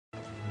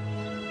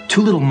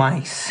Two little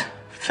mice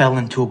fell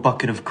into a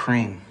bucket of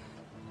cream.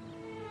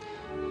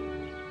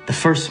 The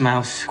first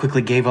mouse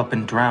quickly gave up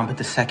and drowned, but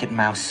the second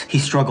mouse, he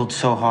struggled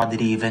so hard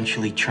that he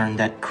eventually churned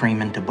that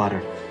cream into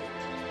butter.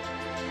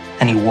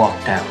 And he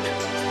walked out.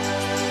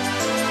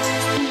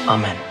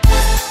 Amen.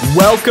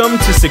 Welcome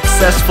to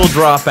Successful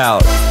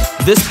Dropout.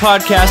 This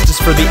podcast is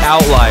for the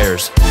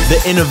outliers,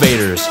 the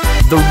innovators,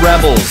 the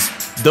rebels,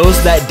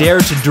 those that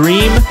dare to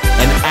dream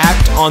and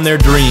act on their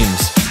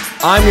dreams.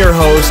 I'm your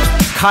host,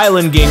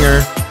 Kylan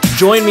Ginger.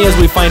 Join me as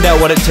we find out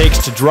what it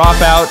takes to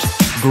drop out,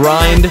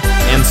 grind,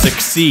 and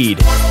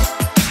succeed.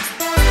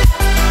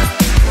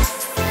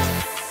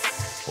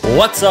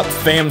 What's up,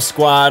 fam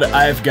squad?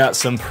 I've got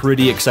some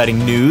pretty exciting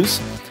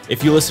news.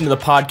 If you listen to the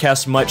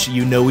podcast much,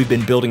 you know we've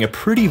been building a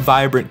pretty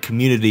vibrant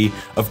community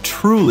of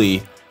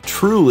truly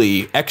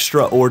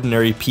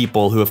extraordinary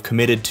people who have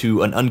committed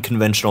to an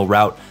unconventional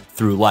route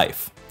through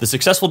life. The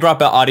Successful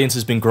Dropout audience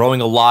has been growing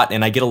a lot,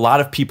 and I get a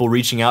lot of people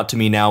reaching out to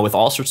me now with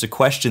all sorts of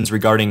questions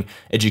regarding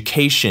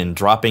education,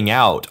 dropping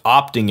out,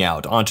 opting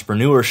out,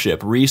 entrepreneurship,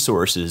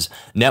 resources,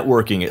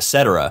 networking,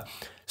 etc.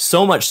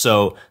 So much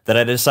so that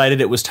I decided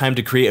it was time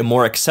to create a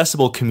more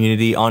accessible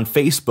community on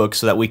Facebook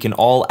so that we can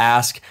all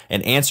ask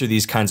and answer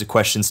these kinds of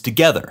questions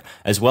together,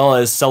 as well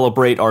as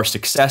celebrate our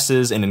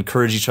successes and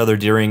encourage each other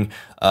during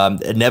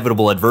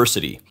inevitable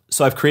adversity.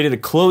 So I've created a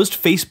closed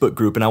Facebook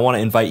group, and I want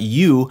to invite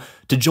you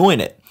to join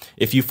it.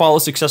 If you follow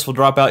Successful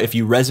Dropout, if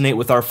you resonate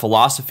with our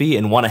philosophy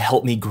and want to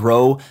help me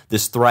grow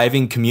this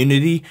thriving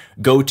community,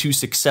 go to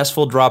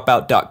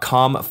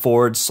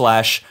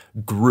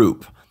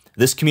successfuldropout.com/group.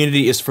 This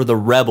community is for the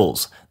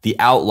rebels, the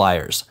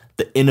outliers,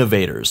 the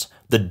innovators,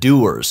 the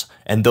doers,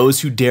 and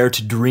those who dare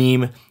to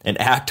dream and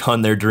act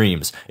on their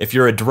dreams. If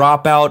you're a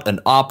dropout, an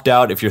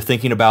opt-out, if you're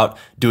thinking about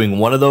doing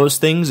one of those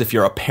things, if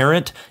you're a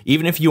parent,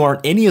 even if you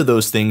aren't any of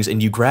those things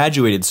and you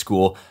graduated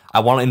school,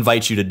 I want to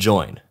invite you to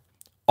join.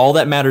 All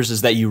that matters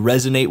is that you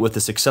resonate with the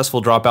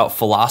Successful Dropout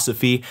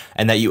philosophy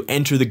and that you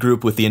enter the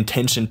group with the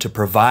intention to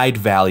provide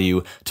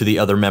value to the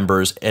other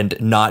members and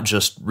not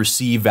just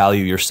receive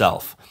value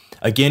yourself.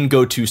 Again,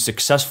 go to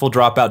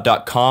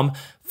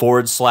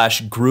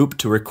successfuldropout.com/group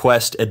to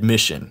request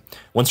admission.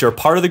 Once you're a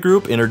part of the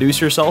group, introduce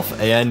yourself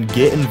and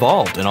get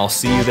involved, and I'll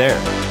see you there.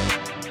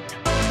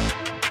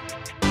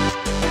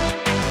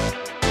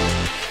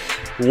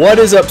 What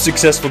is up,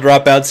 Successful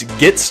Dropouts?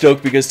 Get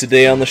stoked because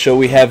today on the show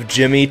we have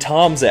Jimmy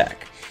Tomczak.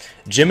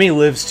 Jimmy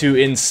lives to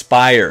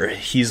inspire.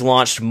 He's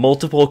launched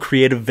multiple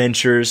creative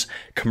ventures,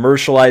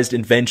 commercialized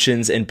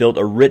inventions, and built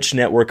a rich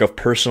network of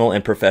personal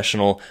and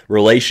professional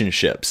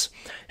relationships.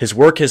 His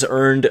work has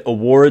earned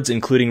awards,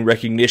 including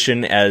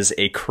recognition as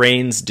a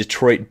Crain's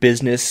Detroit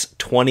Business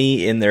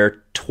 20 in their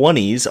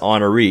 20s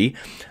honoree,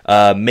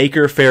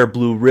 Maker Faire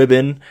Blue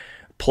Ribbon,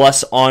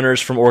 plus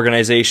honors from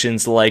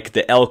organizations like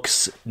the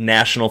Elks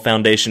National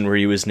Foundation, where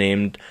he was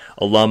named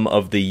Alum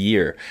of the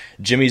Year.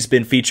 Jimmy's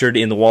been featured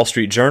in the Wall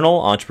Street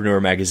Journal, Entrepreneur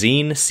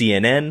Magazine,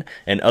 CNN,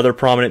 and other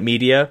prominent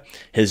media.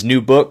 His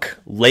new book,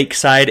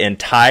 Lakeside and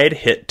Tide,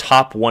 hit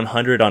top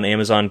 100 on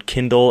Amazon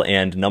Kindle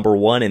and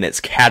 #1 in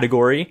its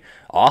category.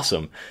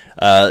 Awesome.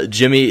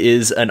 Jimmy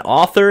is an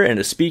author and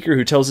a speaker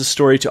who tells his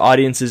story to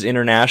audiences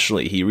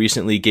internationally. He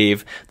recently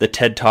gave the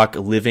TED Talk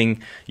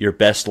Living Your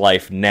Best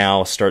Life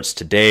Now Starts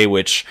Today,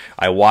 which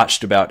I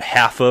watched about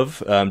half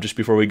of just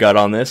before we got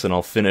on this, and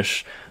I'll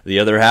finish the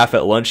other half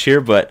at lunch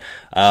here. But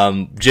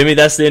Jimmy,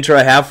 that's the intro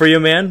I have for you,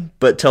 man.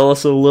 But tell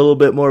us a little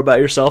bit more about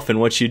yourself and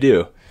what you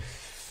do.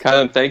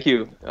 Kylan, thank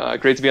you.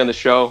 Great to be on the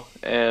show,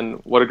 and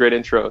what a great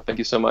intro. Thank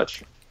you so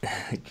much.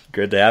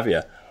 Good to have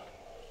you.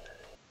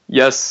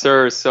 Yes,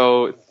 sir.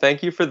 So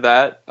thank you for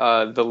that.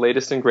 The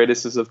latest and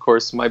greatest is, of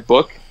course, my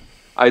book.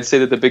 I'd say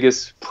that the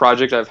biggest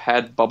project I've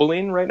had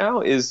bubbling right now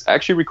is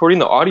actually recording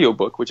the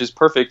audiobook, which is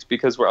perfect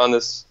because we're on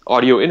this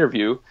audio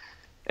interview.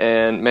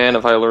 And man,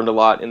 have I learned a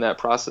lot in that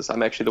process.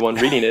 I'm actually the one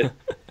reading it.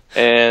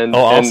 And,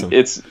 awesome. And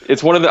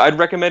it's one of the, I'd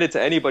recommend it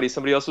to anybody.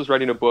 Somebody else was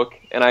writing a book,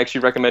 and I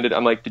actually recommended,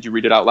 I'm like, did you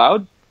read it out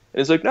loud?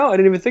 And it's like, no, I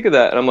didn't even think of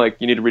that. And I'm like,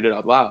 you need to read it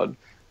out loud.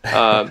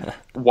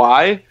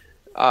 Why?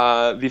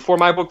 Before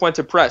my book went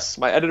to press,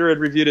 my editor had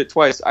reviewed it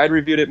twice. I had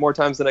reviewed it more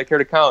times than I care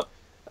to count.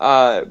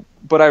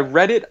 But I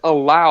read it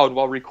aloud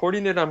while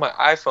recording it on my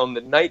iPhone the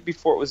night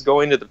before it was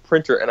going to the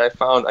printer, and I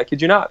found, I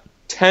kid you not,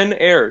 10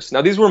 errors.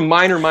 Now, these were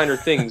minor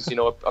things, you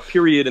know, a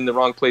period in the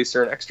wrong place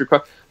or an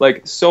extra,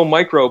 like so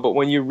micro, but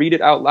when you read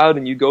it out loud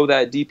and you go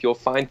that deep, you'll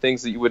find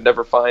things that you would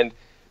never find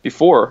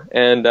before.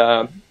 And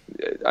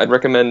I'd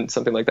recommend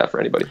something like that for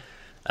anybody.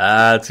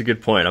 That's a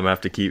good point. I'm going to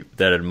have to keep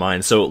that in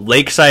mind. So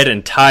Lakeside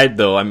and Tide,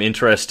 though, I'm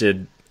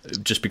interested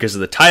just because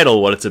of the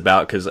title, what it's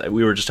about, because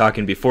we were just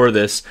talking before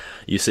this.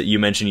 You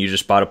mentioned you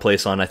just bought a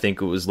place on, I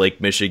think it was Lake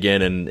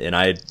Michigan, and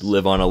I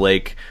live on a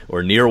lake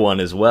or near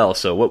one as well.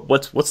 So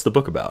what's the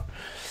book about?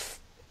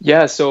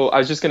 Yeah, so I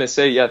was just going to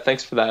say, yeah,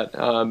 thanks for that.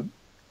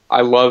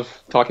 I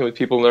love talking with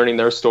people, learning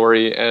their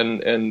story,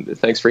 and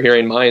thanks for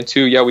hearing mine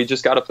too. Yeah, we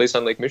just got a place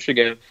on Lake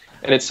Michigan,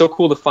 and it's so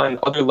cool to find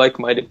other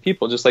like-minded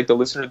people, just like the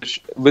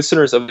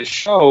listeners of this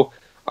show.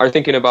 are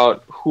thinking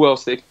about who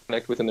else they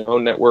connect with in their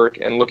own network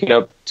and looking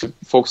up to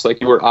folks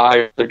like you or I,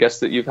 or the guests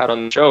that you've had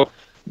on the show,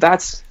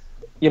 that's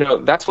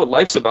what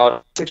life's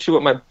about. It's actually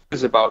what my book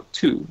is about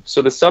too.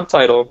 So the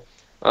subtitle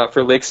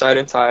for Lakeside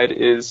and Tide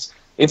is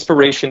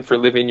Inspiration for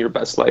Living Your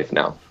Best Life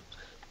Now.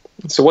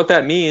 So what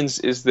that means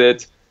is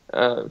that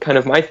kind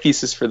of my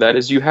thesis for that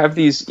is you have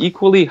these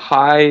equally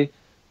high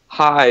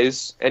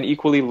highs and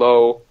equally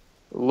low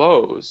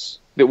lows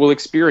that we'll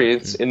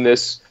experience in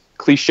this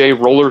cliche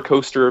roller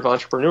coaster of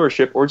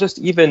entrepreneurship or just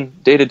even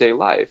day-to-day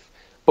life.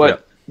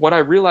 But what I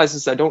realize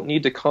is I don't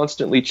need to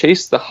constantly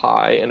chase the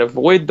high and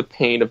avoid the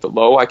pain of the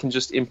low. I can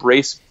just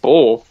embrace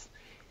both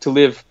to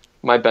live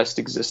my best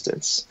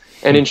existence.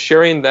 And in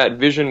sharing that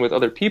vision with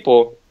other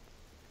people,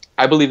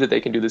 I believe that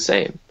they can do the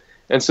same.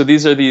 And so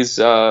these are these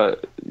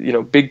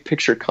big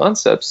picture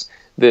concepts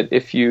that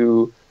if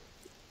you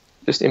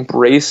just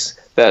embrace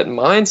that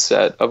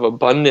mindset of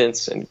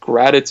abundance and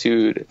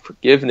gratitude and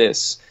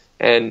forgiveness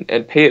and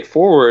pay it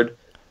forward,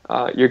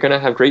 you're going to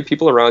have great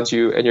people around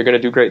you and you're going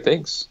to do great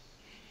things.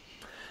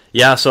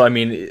 Yeah, so I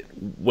mean,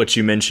 what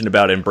you mentioned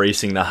about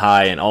embracing the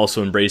high and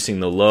also embracing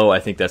the low, I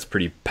think that's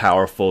pretty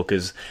powerful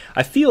because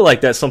I feel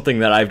like that's something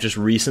that I've just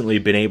recently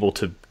been able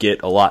to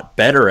get a lot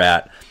better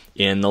at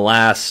in the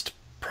last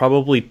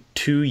probably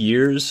 2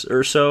 years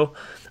or so.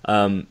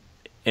 And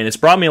it's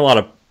brought me a lot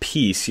of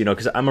peace,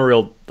 because I'm a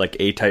real like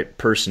A-type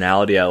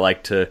personality. I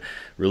like to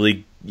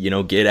really,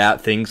 get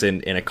at things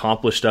and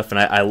accomplish stuff. And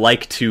I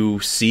like to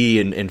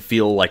see and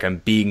feel like I'm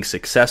being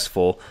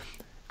successful.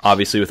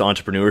 Obviously, with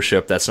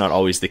entrepreneurship, that's not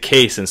always the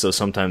case. And so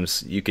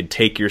sometimes you could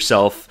take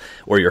yourself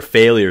or your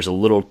failures a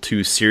little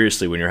too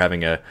seriously when you're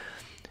having a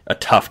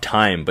tough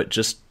time. But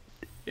just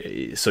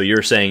so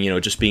you're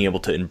saying, just being able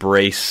to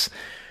embrace,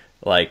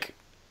 like,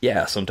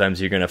 yeah,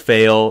 sometimes you're going to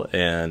fail.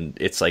 And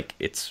it's like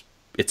it's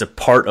a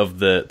part of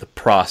the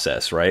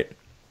process, right?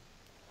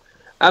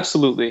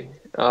 Absolutely.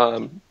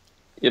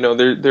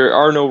 There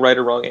are no right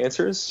or wrong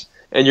answers.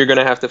 And you're going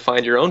to have to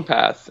find your own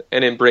path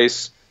and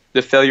embrace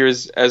the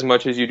failures as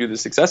much as you do the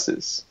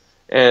successes.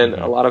 And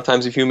a lot of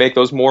times if you make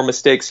those more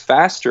mistakes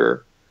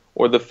faster,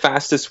 or the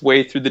fastest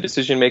way through the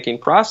decision-making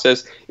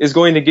process is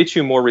going to get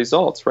you more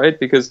results, right?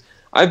 Because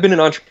I've been an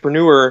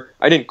entrepreneur.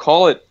 I didn't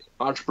call it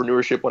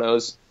entrepreneurship when I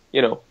was,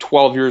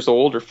 12 years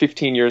old or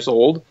 15 years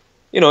old.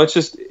 It's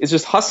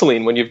just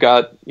hustling when you've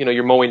got,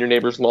 you're mowing your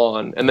neighbor's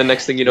lawn and the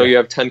next thing you know, you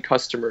have 10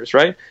 customers,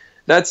 right?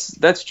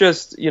 That's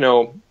just,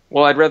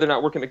 well, I'd rather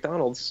not work at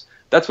McDonald's.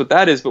 That's what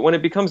that is. But when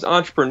it becomes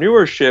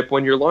entrepreneurship,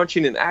 when you're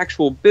launching an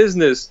actual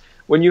business,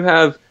 when you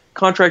have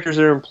contractors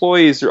or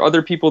employees or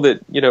other people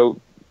that,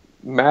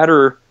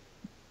 matter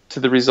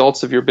to the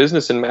results of your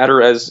business and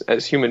matter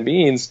as human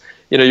beings,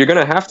 you're going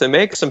to have to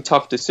make some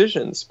tough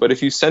decisions. But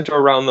if you center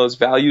around those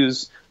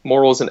values,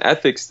 morals, and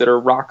ethics that are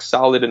rock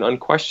solid and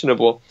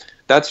unquestionable,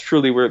 that's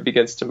truly where it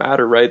begins to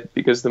matter, right?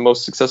 Because the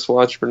most successful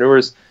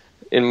entrepreneurs,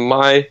 in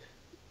my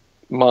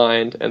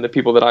mind, and the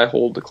people that I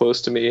hold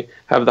close to me,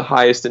 have the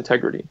highest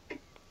integrity.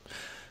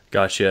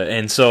 Gotcha.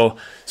 And so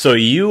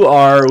you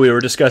are, we were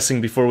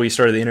discussing before we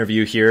started the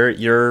interview here,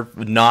 you're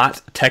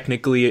not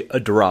technically a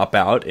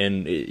dropout.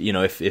 And,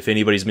 if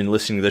anybody's been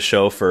listening to the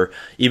show for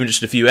even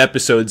just a few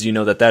episodes,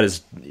 that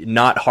is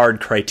not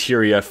hard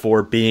criteria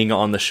for being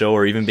on the show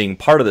or even being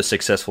part of the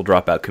Successful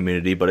Dropout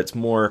community, but it's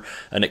more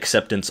an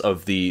acceptance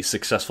of the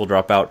Successful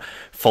Dropout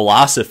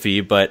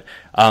philosophy. But,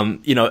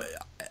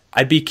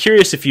 I'd be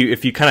curious if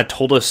you kind of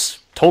told us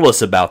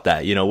about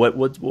that.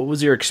 What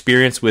was your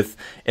experience with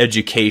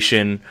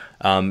education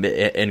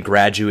and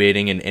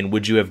graduating, and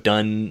would you have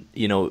done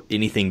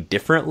anything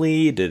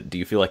differently? Do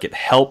you feel like it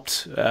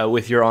helped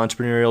with your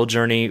entrepreneurial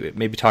journey?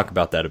 Maybe talk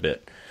about that a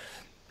bit.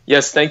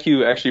 Yes, thank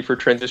you actually for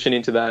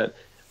transitioning to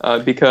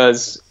that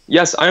because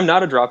yes, I'm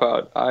not a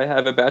dropout. I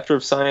have a Bachelor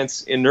of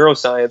Science in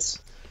Neuroscience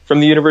from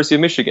the University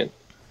of Michigan.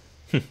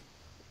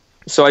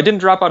 So I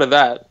didn't drop out of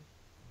that.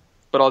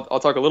 But I'll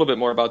talk a little bit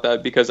more about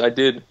that because I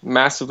did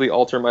massively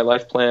alter my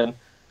life plan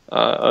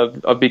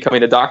of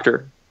becoming a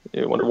doctor.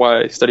 You wonder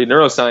why I studied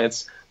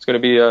neuroscience. I was going to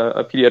be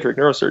a pediatric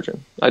neurosurgeon.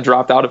 I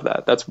dropped out of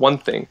that. That's one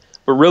thing.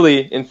 But really,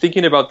 in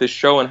thinking about this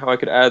show and how I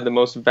could add the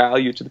most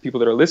value to the people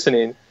that are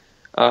listening,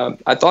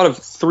 I thought of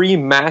 3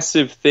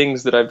 massive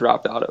things that I've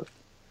dropped out of.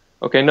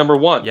 Okay, number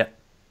 1,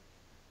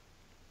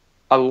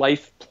 a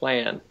life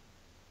plan.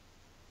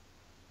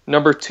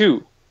 Number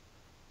 2,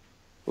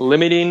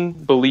 limiting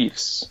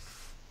beliefs.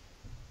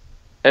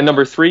 And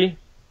number 3,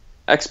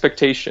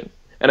 expectation.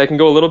 And I can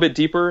go a little bit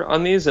deeper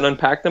on these and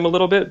unpack them a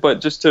little bit, but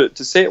just to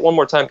say it one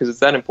more time because it's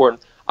that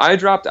important. I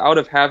dropped out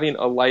of having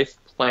a life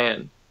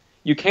plan.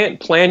 You can't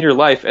plan your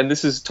life, and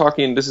this is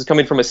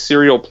coming from a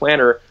serial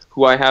planner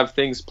who I have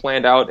things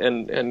planned out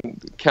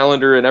and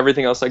calendar and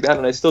everything else like that,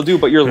 and I still do.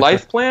 But your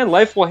life plan,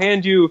 life will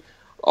hand you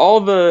all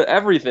the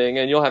everything,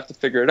 and you'll have to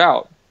figure it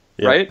out,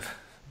 right?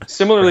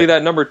 Similarly,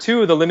 that number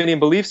 2, the limiting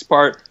beliefs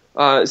part,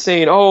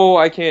 saying, oh,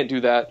 I can't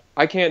do that.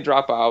 I can't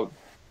drop out.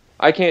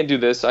 I can't do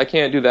this. I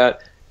can't do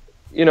that.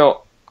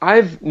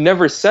 I've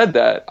never said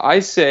that. I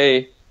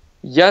say,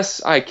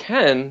 yes, I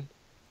can.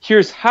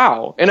 Here's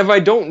how. And if I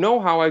don't know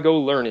how, I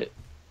go learn it.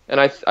 And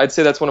I'd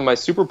say that's one of my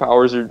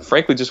superpowers, or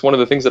frankly, just one of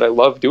the things that I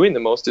love doing the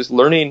most, is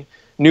learning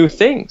new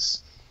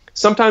things.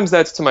 Sometimes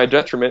that's to my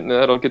detriment, and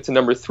that'll get to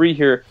number 3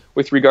 here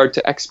with regard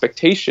to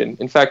expectation.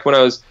 In fact, when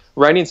I was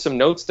writing some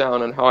notes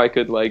down on how I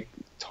could like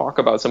talk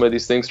about some of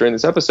these things during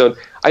this episode,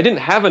 I didn't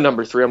have a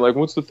number 3. I'm like,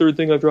 what's the 3rd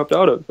thing I dropped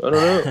out of? I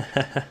don't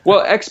know.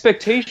 Well,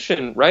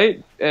 expectation,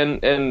 right?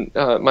 And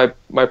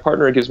my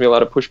partner gives me a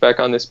lot of pushback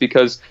on this,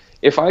 because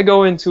if I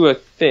go into a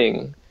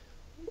thing,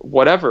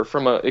 whatever,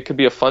 it could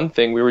be a fun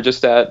thing. We were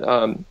just at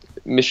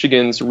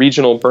Michigan's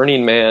regional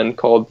Burning Man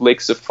called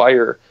Lakes of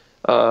Fire,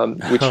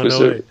 which was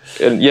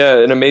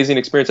an amazing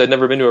experience. I'd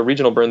never been to a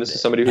regional burn. This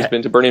is somebody who's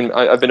been to Burning.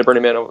 I've been to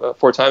Burning Man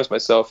 4 times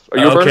myself. Are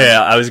you a burner? Okay,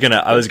 I was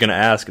gonna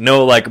ask.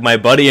 No, like my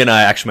buddy and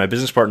I, actually my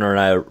business partner and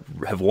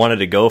I, have wanted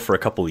to go for a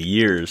couple of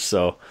years.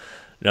 So,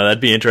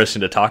 that'd be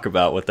interesting to talk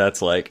about what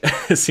that's like.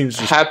 It seems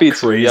just happy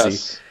crazy.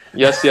 To.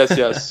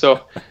 Yes.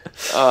 So,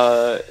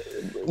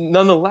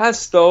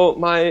 nonetheless, though,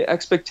 my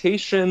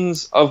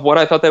expectations of what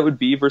I thought that would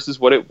be versus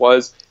what it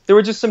was, there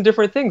were just some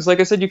different things.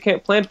 Like I said, you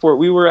can't plan for it.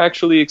 We were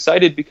actually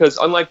excited because,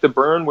 unlike the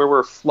burn where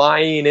we're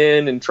flying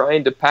in and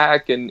trying to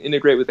pack and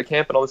integrate with the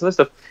camp and all this other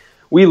stuff,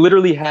 we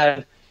literally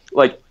had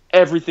like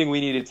everything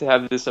we needed to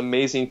have this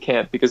amazing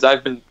camp. Because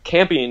I've been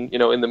camping,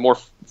 in the more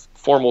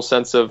formal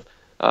sense of,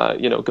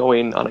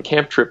 going on a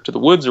camp trip to the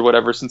woods or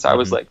whatever since I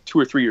was like 2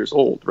 or 3 years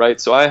old, right?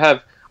 So I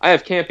have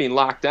camping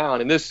locked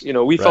down, and this,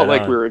 we felt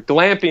like we were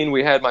glamping.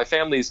 We had my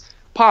family's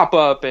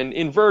pop-up and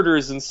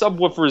inverters and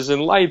subwoofers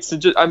and lights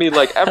and just,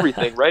 like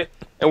everything, right?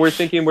 And we're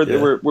thinking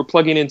we're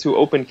plugging into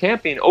open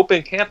camping.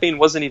 Open camping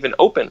wasn't even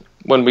open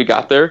when we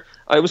got there.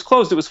 It was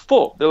closed. It was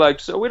full. They're like,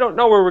 so we don't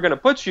know where we're going to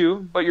put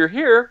you, but you're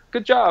here.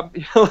 Good job.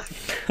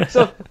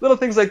 So little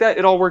things like that.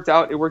 It all worked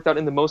out. It worked out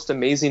in the most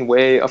amazing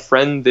way. A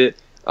friend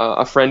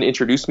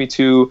introduced me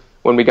to,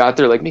 when we got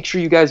there, like, make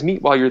sure you guys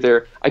meet while you're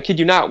there. I kid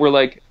you not, we're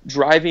like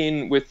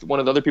driving with one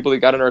of the other people that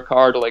got in our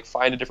car to like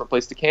find a different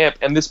place to camp,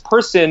 and this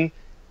person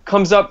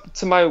comes up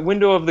to my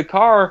window of the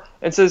car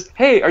and says,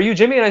 "Hey, are you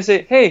Jimmy?" And I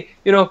say, "Hey,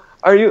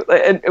 are you?"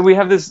 And we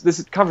have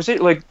this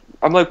conversation. Like,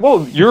 I'm like,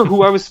 "Whoa, you're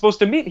who I was supposed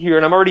to meet here,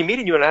 and I'm already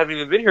meeting you, and I haven't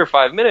even been here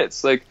 5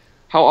 minutes. Like,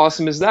 how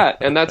awesome is that?"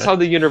 And that's how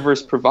the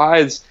universe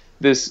provides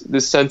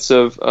this sense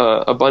of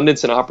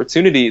abundance and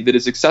opportunity that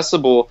is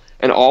accessible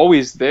and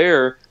always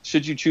there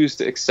should you choose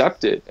to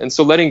accept it. And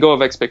so letting go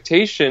of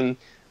expectation,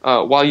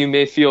 while you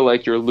may feel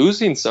like you're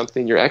losing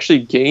something, you're actually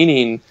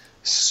gaining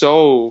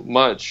so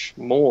much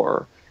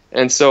more.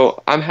 And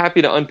so I'm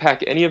happy to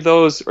unpack any of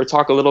those or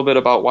talk a little bit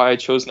about why I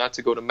chose not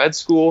to go to med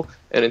school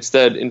and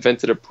instead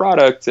invented a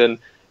product and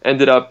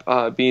ended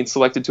up being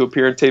selected to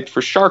appear in taped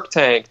for Shark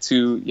Tank,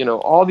 to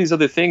all these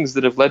other things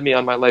that have led me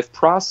on my life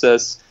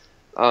process.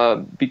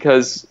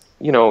 Because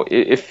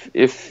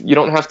if you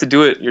don't have to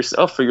do it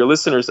yourself, for your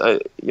listeners,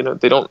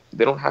 they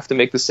don't have to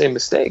make the same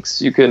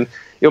mistakes.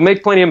 You'll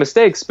make plenty of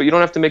mistakes, but you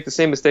don't have to make the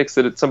same mistakes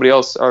that somebody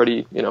else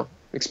already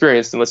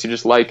experienced, unless you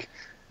just like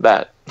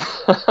that.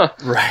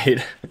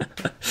 Right.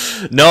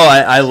 No,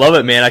 I love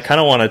it, man. I kind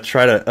of want to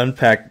try to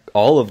unpack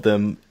all of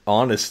them,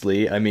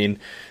 honestly. I mean,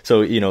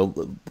 so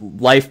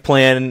life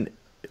plan,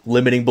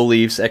 limiting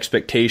beliefs,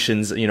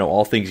 expectations,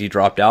 all things you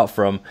dropped out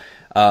from.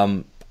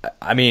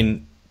 I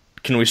mean,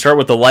 can we start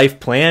with the life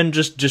plan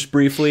just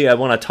briefly? I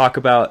want to talk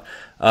about,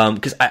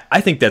 because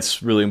I think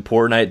that's really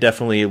important. I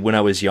definitely, when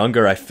I was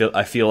younger, I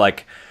feel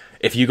like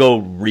if you go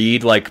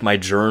read like my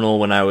journal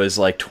when I was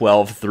like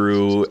 12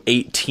 through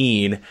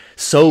 18,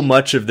 so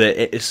many of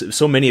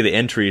the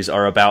entries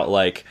are about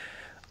like,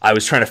 I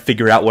was trying to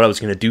figure out what I was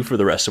going to do for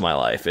the rest of my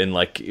life and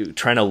like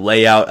trying to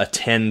lay out a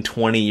 10,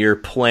 20-year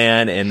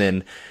plan. And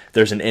then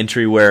there's an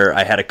entry where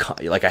I had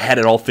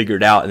it all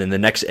figured out. And then the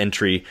next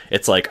entry,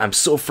 it's like, I'm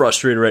so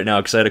frustrated right now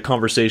because I had a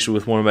conversation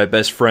with one of my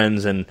best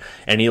friends and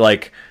he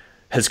like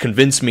has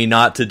convinced me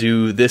not to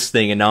do this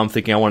thing. And now I'm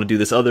thinking I want to do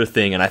this other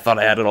thing. And I thought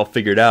I had it all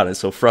figured out. It's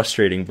so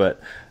frustrating.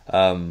 But,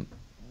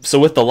 so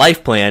with the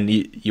life plan,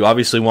 you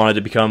obviously wanted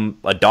to become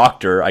a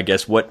doctor. I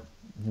guess what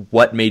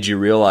made you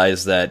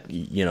realize that,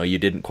 you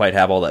didn't quite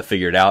have all that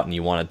figured out and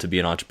you wanted to be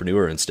an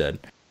entrepreneur instead?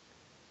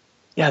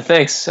 Yeah,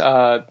 thanks.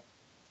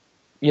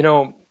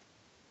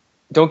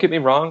 Don't get me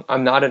wrong.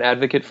 I'm not an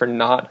advocate for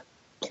not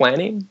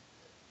planning,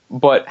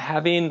 but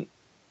having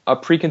a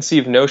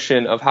preconceived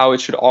notion of how it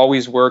should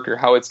always work or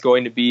how it's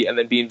going to be, and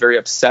then being very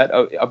upset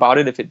about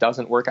it if it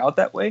doesn't work out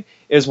that way,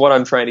 is what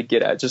I'm trying to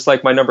get at. Just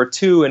like my number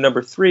 2 and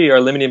number 3 are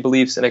limiting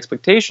beliefs and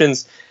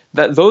expectations,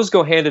 that those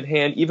go hand in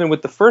hand even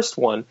with the first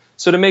one.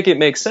 So to make it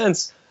make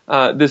sense,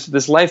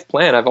 this life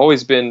plan, I've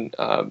always been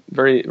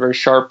very, very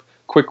sharp,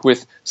 quick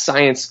with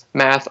science,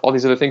 math, all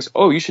these other things.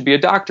 Oh, you should be a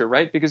doctor,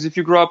 right? Because if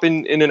you grow up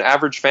in an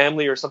average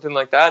family or something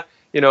like that,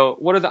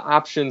 what are the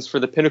options for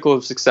the pinnacle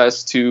of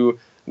success to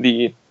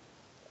the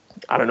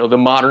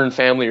modern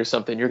family or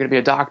something? You're going to be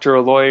a doctor,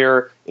 a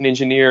lawyer, an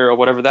engineer, or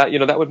whatever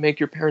that would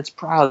make your parents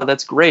proud.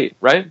 That's great,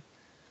 right?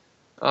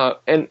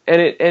 And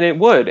it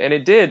would, and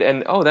it did,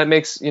 and that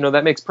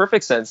makes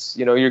perfect sense.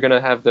 You're going to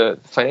have the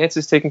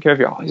finances taken care of.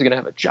 You're always going to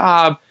have a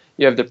job.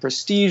 You have the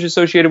prestige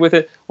associated with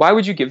it. Why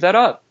would you give that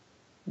up,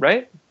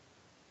 right?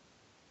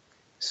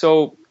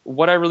 So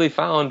what I really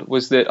found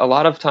was that a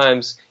lot of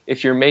times,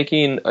 if you're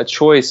making a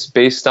choice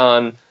based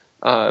on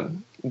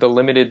the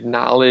limited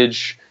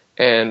knowledge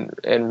and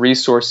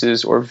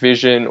resources or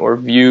vision or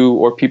view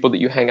or people that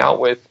you hang out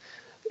with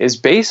is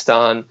based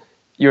on,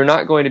 you're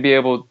not going to be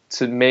able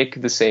to make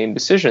the same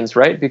decisions,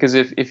 right? Because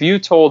if you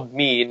told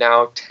me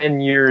now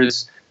 10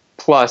 years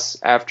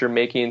plus after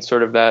making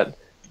sort of that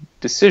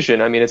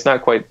decision, I mean, it's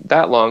not quite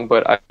that long,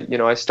 but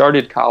I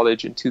started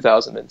college in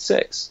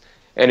 2006.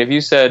 And if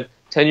you said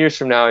 10 years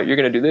from now, you're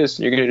going to do this,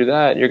 and you're going to do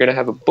that, and you're going to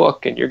have a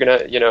book, and you're going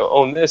to,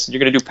 own this, and you're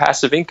going to do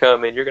passive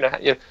income, and you're going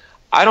to,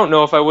 I don't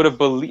know if I would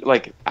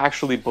have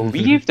actually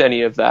believed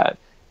any of that,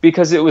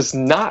 because it was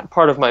not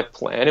part of my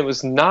plan. It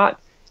was not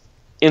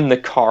in the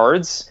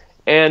cards,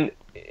 and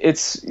it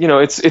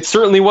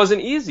certainly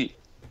wasn't easy.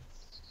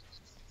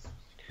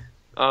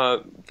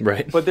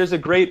 Right. But there's a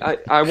great,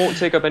 I won't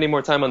take up any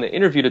more time on the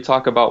interview to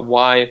talk about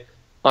why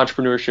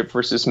entrepreneurship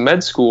versus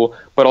med school,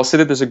 but I'll say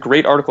that there's a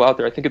great article out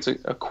there. I think it's a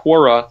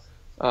Quora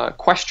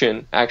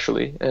question,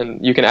 actually,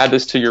 and you can add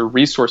this to your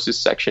resources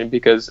section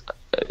because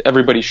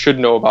everybody should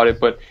know about it.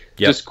 But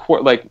just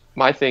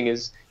my thing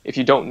is, if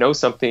you don't know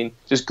something,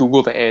 just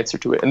Google the answer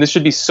to it. And this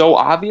should be so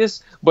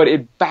obvious, but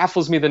it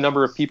baffles me the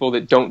number of people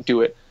that don't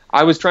do it.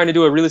 I was trying to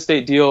do a real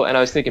estate deal, and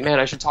I was thinking, man,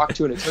 I should talk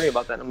to an attorney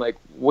about that. And I'm like,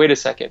 wait a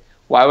second.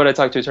 Why would I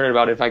talk to an attorney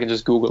about it if I can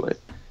just Google it?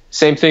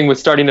 Same thing with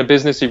starting a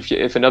business.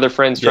 If another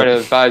friend's trying to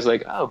advise,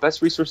 like, oh,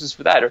 best resources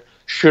for that, or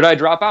should I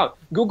drop out?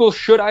 Google,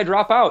 should I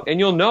drop out? And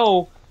you'll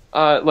know,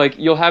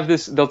 you'll have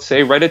this, they'll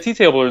say, write a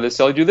T-table or this,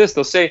 they'll do this.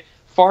 They'll say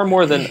far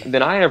more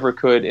than I ever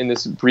could in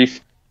this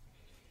brief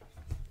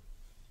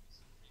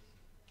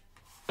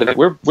that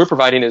we're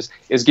providing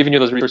is giving you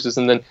those resources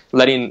and then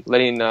letting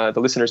the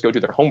listeners go do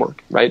their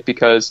homework, right?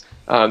 Because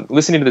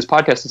listening to this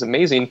podcast is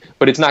amazing,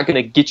 but it's not going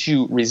to get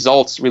you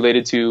results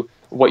related to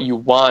what you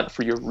want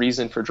for your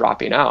reason for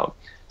dropping out.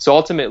 So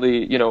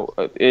ultimately,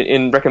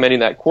 in recommending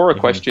that Quora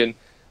question,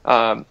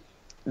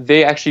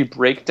 they actually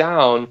break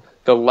down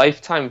the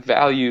lifetime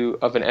value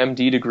of an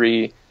MD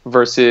degree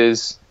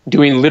versus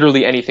doing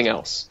literally anything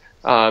else,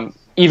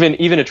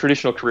 even a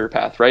traditional career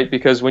path, right?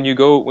 Because when you're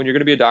going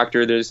to be a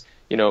doctor, there's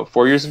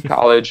 4 years of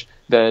college,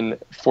 then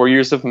 4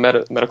 years of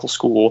medical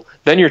school.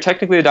 Then you're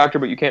technically a doctor,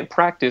 but you can't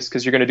practice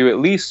because you're going to do at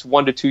least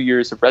 1 to 2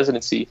 years of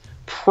residency.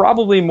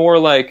 Probably more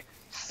like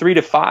 3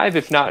 to 5,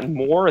 if not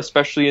more,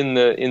 especially in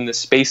the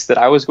space that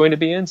I was going to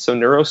be in. So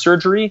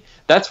neurosurgery.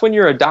 That's when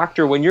you're a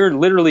doctor, when you're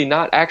literally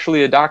not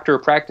actually a doctor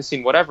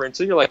practicing whatever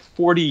until you're like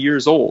 40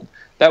 years old.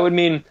 That would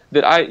mean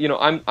that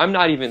I'm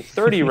not even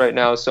 30 right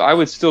now, so I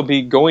would still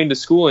be going to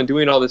school and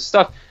doing all this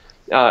stuff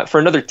for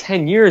another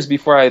 10 years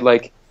before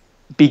I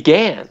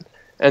began.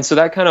 And so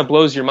that kind of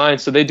blows your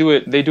mind. So they do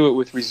it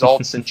with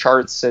results and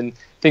charts and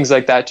things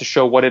like that to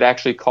show what it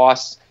actually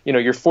costs.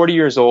 You're 40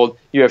 years old,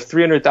 you have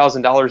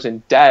 $300,000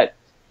 in debt,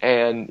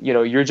 and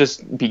you're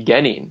just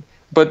beginning.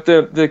 But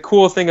the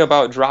cool thing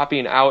about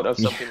dropping out of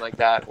something like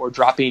that, or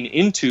dropping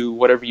into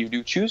whatever you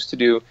do choose to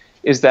do,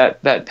 is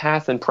that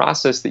path and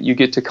process that you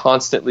get to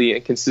constantly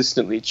and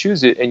consistently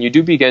choose it, and you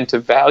do begin to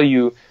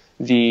value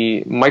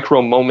the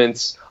micro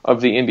moments of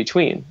the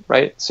in-between,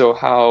 right? So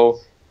how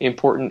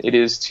important it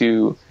is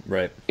to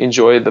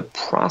enjoy the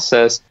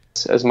process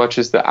as much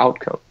as the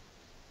outcome.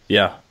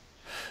 Yeah.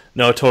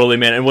 No, totally,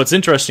 man. And what's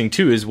interesting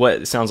too is what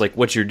it sounds like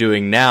what you're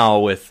doing now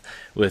with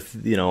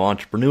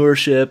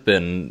entrepreneurship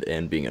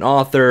and being an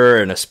author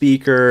and a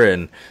speaker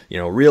and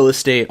real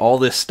estate, all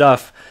this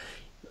stuff.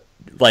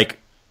 Like,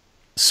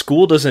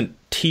 school doesn't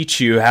teach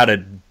you how to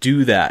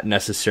do that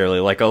necessarily.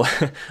 Like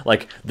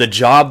the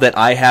job that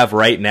I have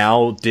right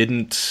now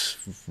didn't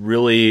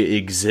really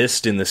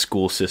exist in the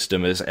school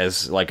system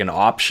as like an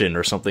option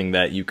or something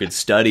that you could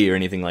study or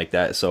anything like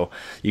that. So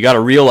you got to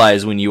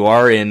realize when you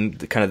are in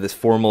kind of this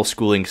formal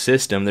schooling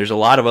system, there's a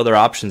lot of other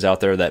options out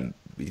there that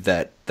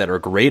are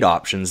great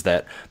options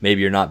that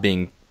maybe you're not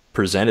being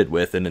presented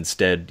with, and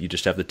instead you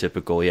just have the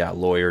typical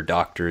lawyer,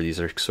 doctor. These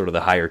are sort of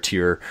the higher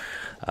tier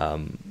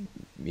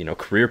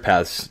career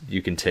paths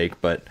you can take.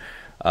 But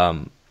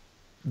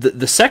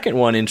the second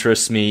one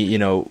interests me,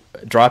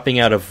 dropping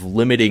out of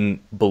limiting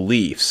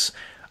beliefs.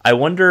 I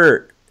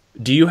wonder,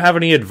 do you have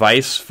any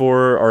advice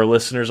for our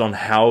listeners on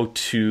how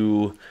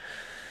to,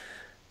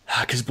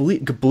 because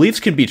beliefs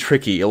can be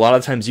tricky. A lot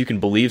of times you can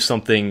believe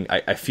something,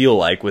 I feel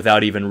like,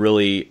 without even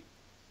really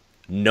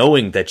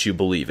knowing that you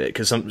believe it,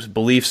 because some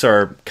beliefs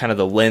are kind of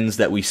the lens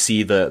that we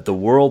see the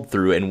world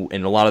through,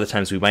 and a lot of the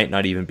times we might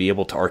not even be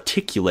able to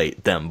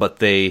articulate them, but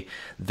they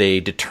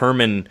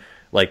determine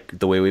like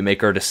the way we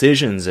make our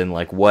decisions and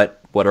like what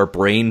our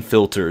brain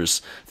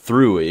filters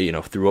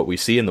through through what we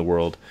see in the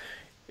world.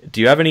 Do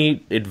you have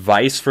any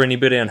advice for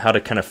anybody on how to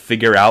kind of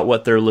figure out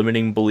what their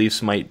limiting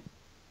beliefs might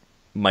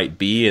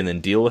be and then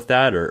deal with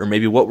that, or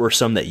maybe what were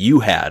some that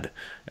you had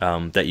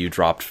that you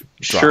dropped?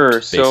 Sure.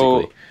 Basically.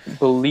 So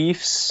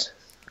beliefs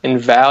and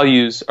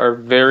values are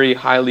very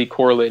highly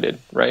correlated,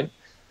 right?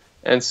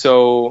 And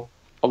so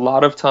a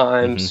lot of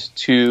times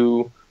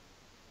to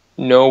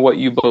know what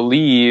you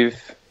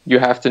believe, you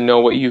have to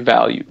know what you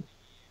value.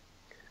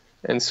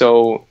 And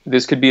so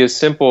this could be as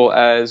simple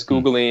as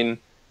Googling,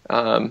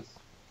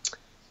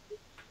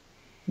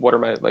 what are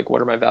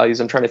my values?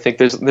 I'm trying to think.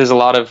 There's a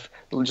lot of,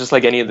 just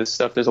like any of this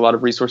stuff, there's a lot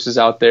of resources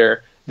out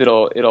there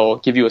it'll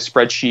give you a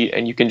spreadsheet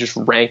and you can just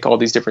rank all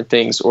these different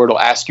things, or it'll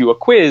ask you a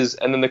quiz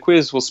and then the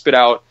quiz will spit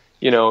out,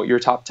 your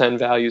top 10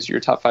 values, your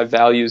top 5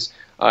 values.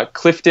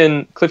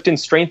 Clifton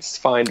Strengths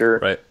Finder.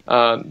 Right.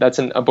 That's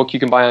a book you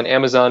can buy on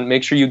Amazon.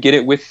 Make sure you get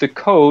it with the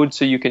code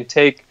so you can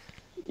take,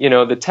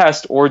 the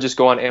test, or just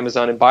go on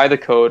Amazon and buy the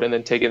code and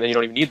then take it. And then you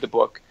don't even need the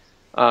book.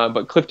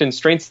 But Clifton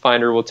Strengths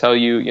Finder will tell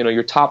you,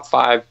 your top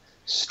 5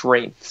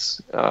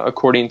 strengths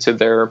according to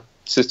their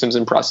systems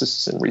and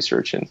processes and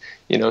research. And,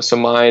 so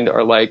mine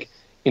are like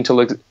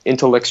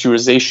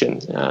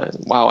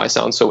intellectualization. Wow, I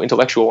sound so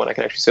intellectual when I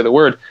can actually say the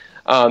word.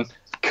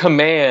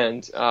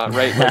 Command,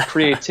 right? Like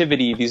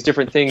creativity, these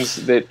different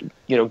things that,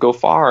 go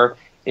far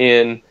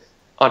in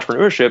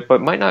entrepreneurship,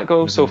 but might not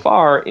go so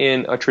far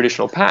in a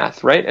traditional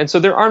path, right? And so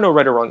there are no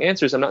right or wrong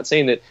answers. I'm not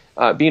saying that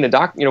being a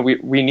doctor,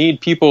 we need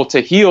people to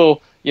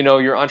heal,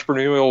 your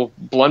entrepreneurial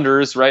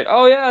blunders, right?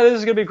 Oh yeah, this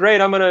is gonna be great.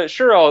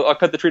 I'll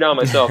cut the tree down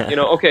myself.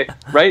 Okay,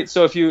 right?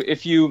 So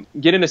if you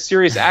get in a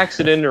serious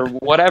accident or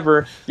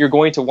whatever, you're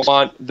going to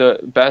want the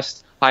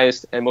best,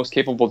 highest, and most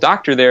capable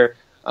doctor there,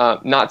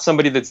 not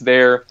somebody that's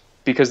there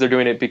because they're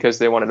doing it because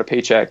they wanted a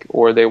paycheck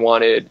or they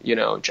wanted,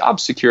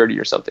 job security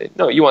or something.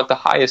 No, you want the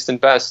highest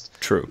and best,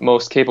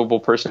 most capable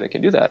person that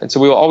can do that. And so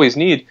we will always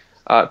need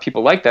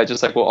people like that,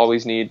 just like we'll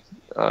always need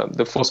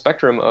the full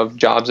spectrum of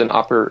jobs and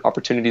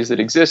opportunities that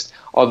exist.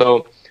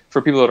 Although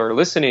for people that are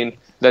listening,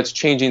 that's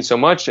changing so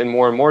much, and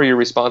more you're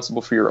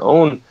responsible for your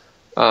own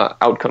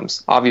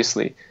outcomes,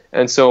 obviously.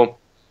 And so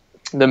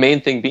the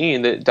main thing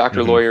being that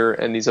doctor, lawyer,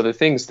 and these other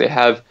things, they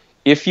have,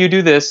 if you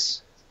do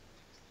this,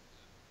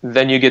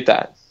 then you get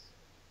that.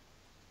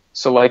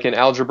 So like an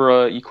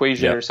algebra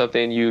equation or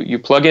something, you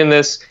plug in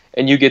this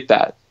and you get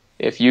that.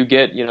 If you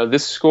get,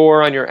 this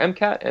score on your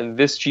MCAT and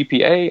this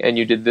GPA and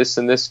you did this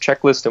and this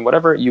checklist and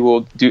whatever, you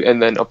will do, and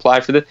then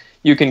apply for this,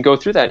 you can go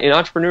through that. In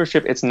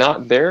entrepreneurship, it's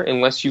not there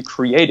unless you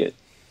create it.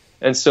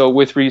 And so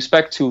with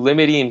respect to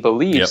limiting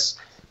beliefs,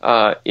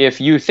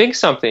 if you think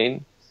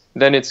something,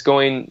 then it's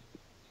going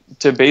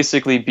to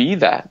basically be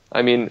that.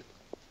 I mean,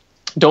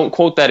 don't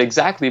quote that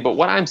exactly, but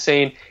what I'm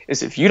saying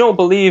is if you don't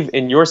believe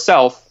in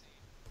yourself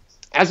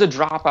as a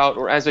dropout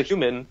or as a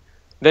human,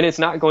 then it's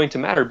not going to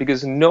matter,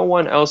 because no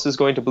one else is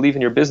going to believe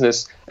in your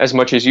business as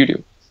much as you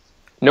do.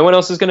 No one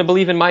else is going to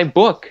believe in my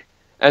book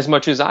as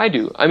much as I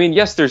do. I mean,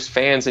 yes, there's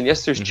fans, and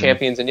yes, there's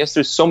champions, and yes,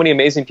 there's so many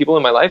amazing people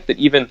in my life that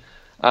even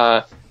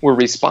were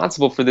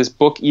responsible for this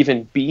book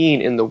even being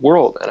in the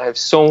world, and I have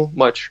so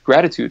much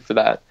gratitude for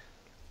that.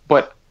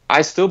 But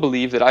I still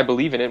believe that I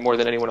believe in it more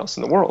than anyone else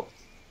in the world,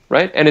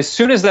 right? And as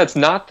soon as that's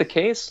not the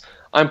case,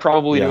 I'm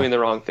probably doing the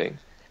wrong thing.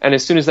 And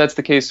as soon as that's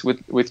the case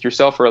with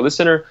yourself or a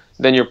listener,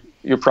 then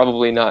you're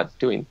probably not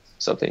doing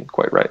something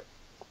quite right.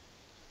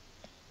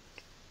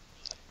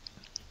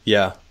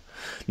 Yeah.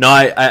 No,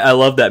 I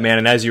love that, man.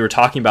 And as you were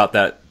talking about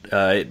that,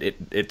 it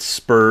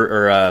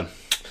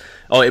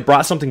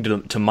brought something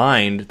to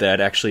mind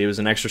that actually it was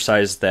an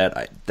exercise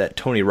that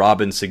Tony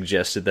Robbins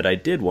suggested that I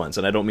did once.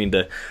 And I don't mean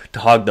to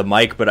hog the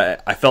mic,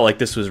 but I felt like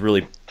this was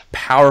really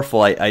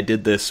powerful. I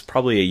did this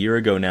probably a year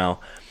ago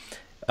now.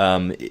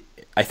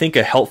 I think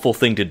a helpful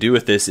thing to do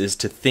with this is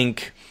to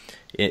think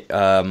in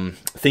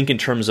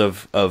terms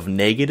of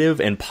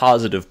negative and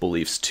positive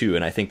beliefs too,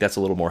 and I think that's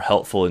a little more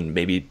helpful in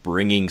maybe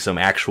bringing some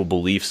actual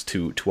beliefs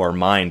to our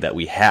mind that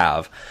we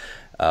have.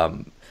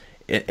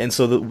 And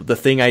so the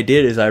thing I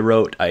did is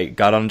I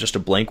got on just a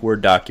blank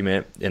Word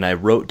document and I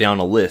wrote down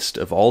a list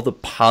of all the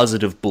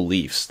positive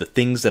beliefs, the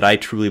things that I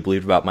truly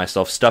believed about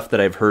myself, stuff that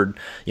I've heard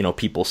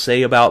people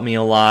say about me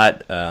a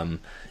lot.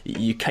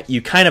 You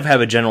kind of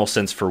have a general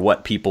sense for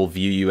what people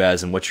view you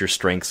as and what your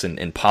strengths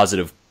and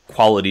positive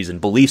qualities and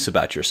beliefs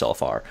about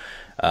yourself are.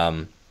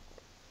 And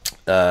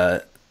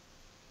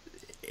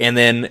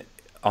then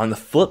on the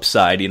flip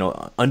side,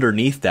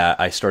 underneath that,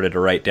 I started to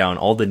write down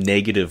all the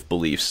negative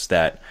beliefs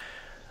that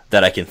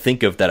I can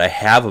think of that I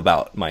have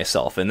about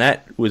myself. And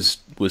that was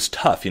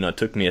tough. It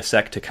took me a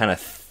sec to kind of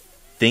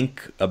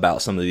think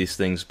about some of these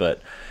things.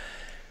 But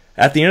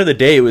at the end of the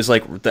day, it was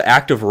like the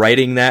act of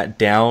writing that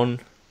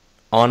down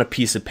on a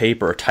piece of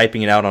paper or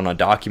typing it out on a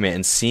document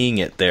and seeing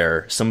it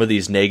there, some of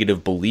these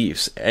negative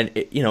beliefs. And,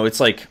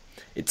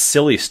 it's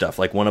silly stuff.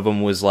 Like one of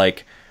them,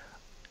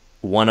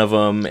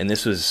 and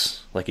this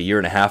was like a year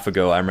and a half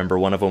ago, I remember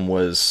one of them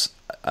was,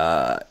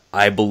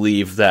 I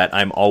believe that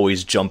I'm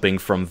always jumping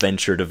from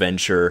venture to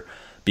venture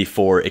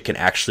before it can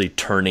actually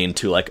turn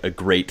into like a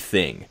great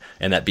thing.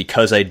 And that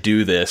because I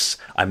do this,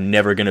 I'm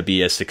never going to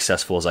be as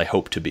successful as I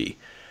hope to be.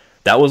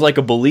 That was like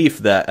a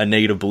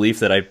negative belief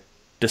that I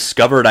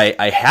discovered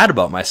I had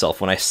about myself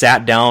when I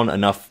sat down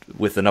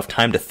with enough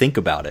time to think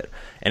about it.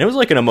 And it was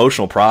like an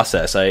emotional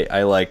process. It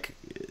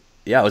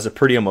was a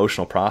pretty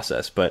emotional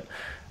process, but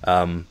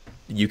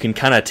you can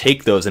kind of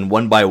take those and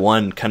one by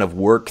one kind of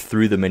work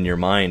through them in your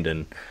mind.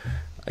 And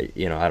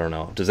I don't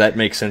know. Does that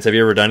make sense? Have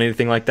you ever done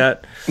anything like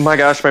that? My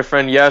gosh, my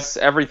friend, yes,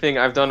 everything.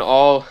 I've done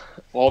all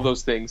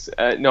those things.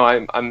 No,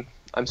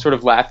 I'm sort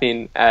of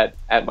laughing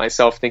at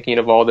myself, thinking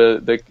of all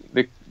the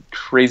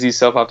crazy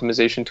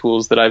self-optimization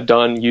tools that I've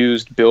done,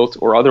 used, built,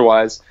 or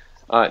otherwise.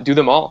 Do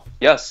them all.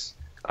 Yes.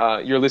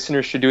 Your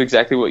listeners should do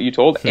exactly what you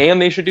told,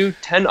 and they should do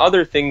 10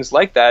 other things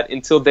like that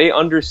until they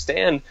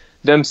understand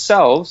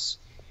themselves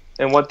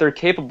and what they're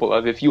capable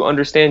of. If you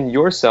understand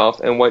yourself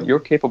and what you're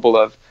capable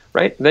of,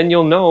 right, then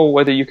you'll know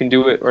whether you can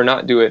do it or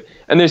not do it.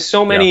 And there's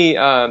so many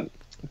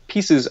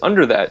pieces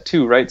under that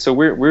too, right? So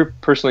we're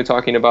personally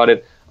talking about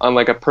it on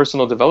like a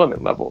personal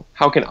development level.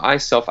 How can I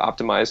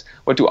self-optimize?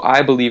 What do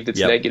I believe that's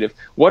negative?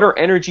 What are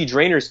energy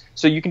drainers?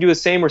 So you can do the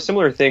same or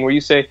similar thing where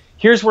you say,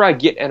 here's where I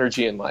get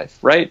energy in life,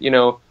 right?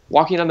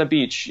 Walking on the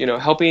beach,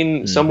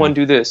 helping someone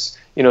do this,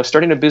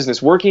 starting a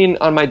business, working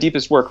on my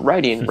deepest work,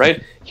 writing,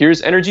 right?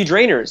 Here's energy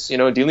drainers,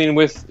 dealing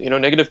with,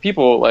 negative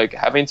people, like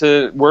having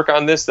to work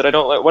on this that I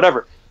don't like,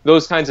 whatever,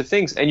 those kinds of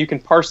things. And you can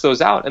parse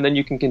those out, and then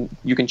you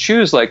can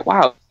choose like,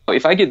 wow,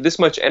 if I get this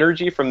much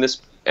energy from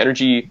this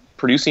energy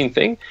producing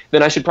thing,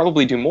 then I should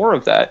probably do more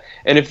of that.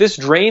 And if this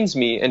drains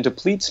me and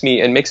depletes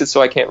me and makes it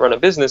so I can't run a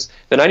business,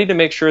 then I need to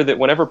make sure that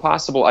whenever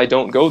possible, I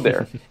don't go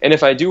there. And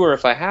if I do, or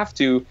if I have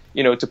to,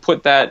 to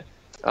put that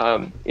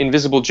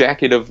invisible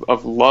jacket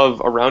of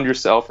love around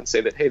yourself and say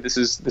that, hey, this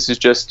is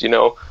just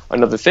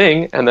another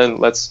thing, and then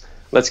let's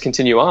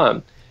continue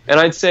on. And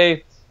I'd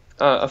say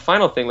a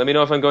final thing, let me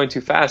know if I'm going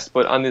too fast,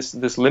 but on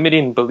this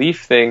limiting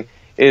belief thing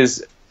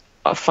is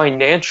a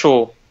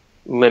financial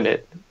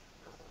limit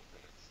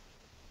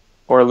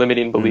or a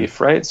limiting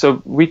belief, right?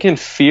 So we can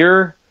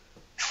fear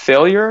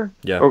failure,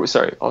 or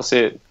sorry, I'll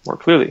say it more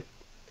clearly.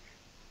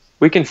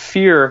 We can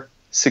fear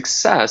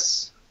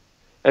success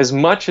as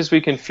much as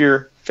we can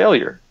fear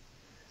failure.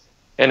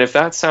 And if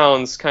that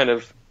sounds kind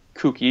of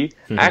kooky,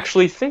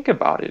 actually think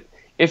about it.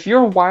 If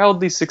you're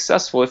wildly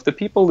successful, if the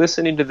people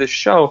listening to this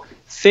show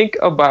think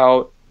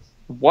about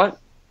what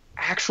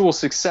actual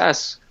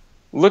success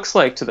looks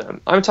like to them.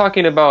 I'm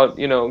talking about,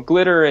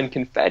 glitter and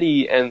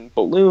confetti and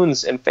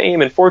balloons and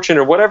fame and fortune,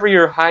 or whatever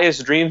your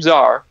highest dreams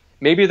are.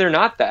 Maybe they're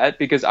not that,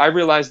 because I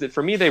realized that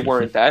for me they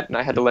weren't that, and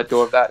I had to let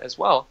go of that as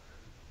well.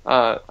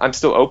 I'm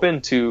still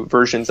open to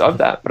versions of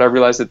that, but I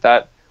realized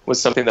that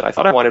was something that I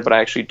thought I wanted, but I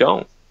actually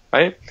don't,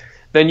 right?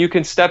 Then you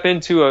can step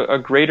into a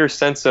greater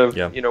sense of,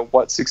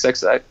 what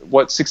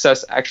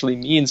success actually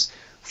means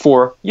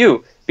for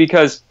you.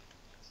 Because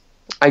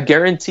I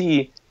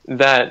guarantee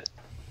that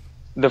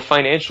the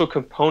financial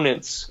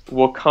components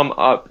will come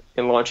up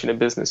in launching a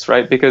business,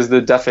 right? Because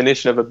the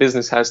definition of a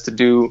business has to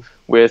do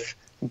with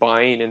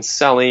buying and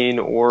selling,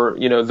 or,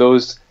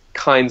 those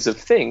kinds of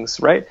things,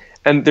 right?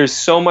 And there's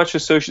so much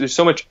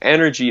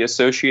energy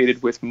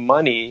associated with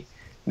money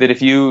that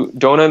if you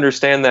don't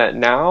understand that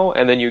now,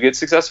 and then you get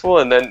successful,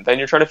 and then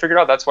you're trying to figure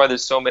it out. That's why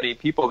there's so many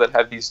people that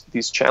have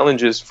these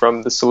challenges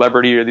from the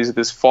celebrity, or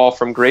this fall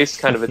from grace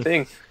kind of a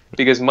thing,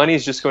 because money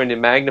is just going to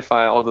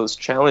magnify all those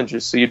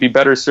challenges. So you'd be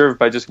better served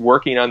by just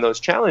working on those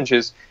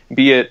challenges,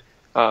 be it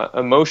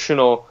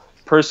emotional,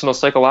 personal,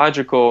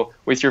 psychological,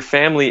 with your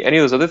family, any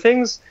of those other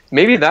things.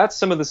 Maybe that's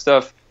some of the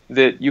stuff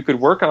that you could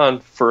work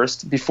on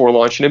first before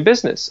launching a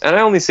business. And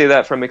I only say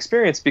that from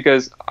experience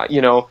because,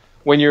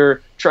 when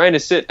you're trying to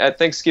sit at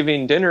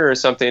Thanksgiving dinner or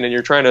something and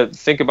you're trying to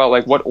think about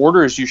like what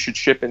orders you should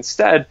ship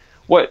instead,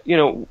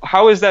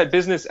 how is that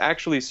business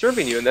actually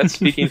serving you? And that's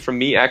speaking from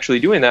me actually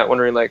doing that,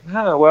 wondering like,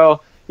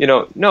 no,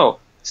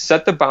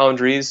 set the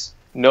boundaries,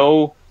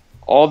 know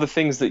all the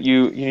things that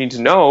you need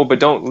to know, but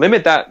don't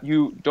limit that.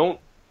 Don't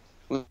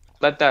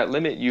let that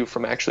limit you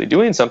from actually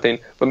doing something,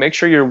 but make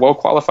sure you're well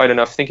qualified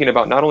enough thinking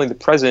about not only the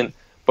present,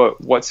 but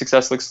what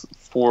success looks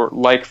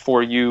like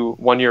for you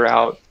 1 year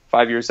out,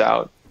 5 years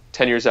out,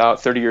 10 years out,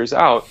 30 years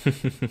out,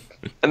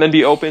 and then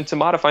be open to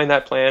modifying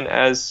that plan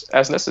as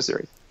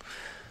necessary.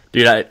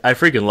 Dude, I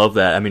freaking love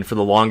that. I mean, for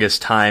the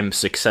longest time,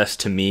 success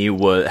to me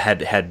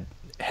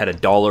had a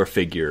dollar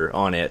figure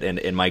on it,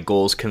 and my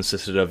goals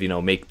consisted of,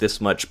 make this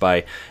much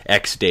by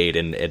X date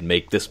and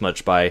make this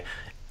much by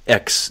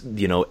X,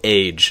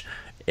 age.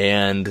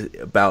 And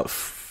about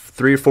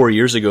 3 or 4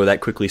 years ago,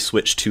 that quickly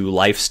switched to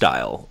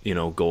lifestyle,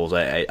 goals.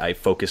 I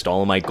focused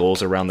all of my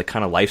goals around the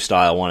kind of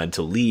lifestyle I wanted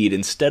to lead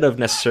instead of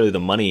necessarily the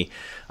money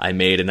I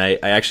made. And I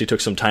actually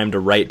took some time to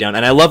write down.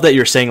 And I love that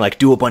you're saying, like,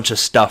 do a bunch of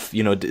stuff,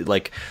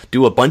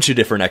 do a bunch of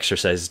different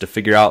exercises to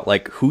figure out,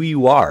 like, who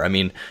you are. I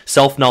mean,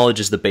 self-knowledge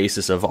is the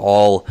basis of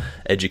all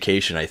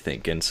education, I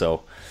think. And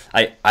so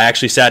I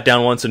actually sat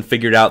down once and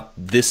figured out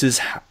this is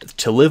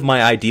to live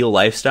my ideal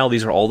lifestyle.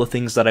 These are all the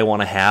things that I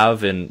want to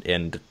have,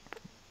 and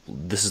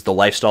this is the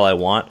lifestyle I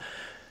want.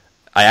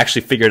 I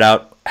actually figured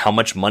out how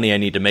much money I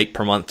need to make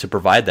per month to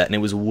provide that, and it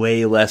was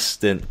way less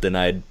than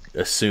I'd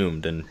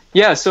assumed. And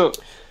yeah, so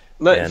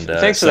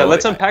thanks for that.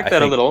 Let's unpack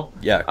that a little.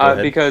 Yeah, go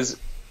ahead. Because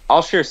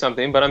I'll share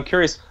something, but I'm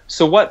curious.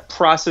 So what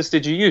process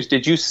did you use?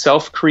 Did you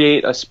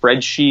self-create a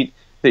spreadsheet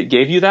that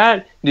gave you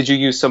that? Did you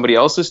use somebody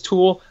else's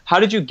tool? How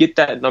did you get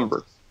that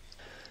number?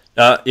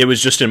 It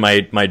was just in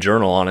my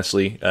journal,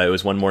 honestly. It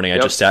was one morning I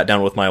just sat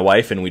down with my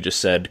wife and we just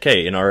said,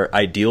 okay, in our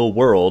ideal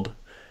world,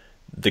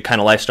 the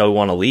kind of lifestyle we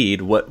want to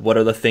lead, what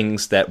are the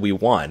things that we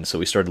want? So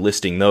we started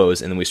listing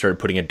those, and then we started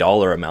putting a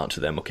dollar amount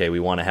to them. Okay, we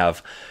want to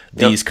have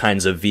these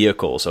kinds of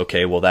vehicles.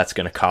 Okay, well, that's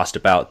going to cost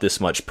about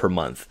this much per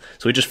month.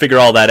 So we just figure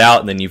all that out,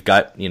 and then you've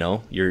got,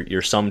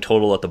 your sum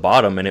total at the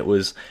bottom, and it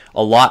was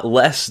a lot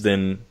less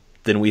than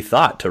we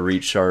thought to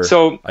reach our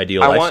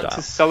ideal lifestyle. I want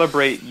to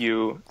celebrate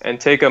you and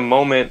take a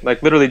moment,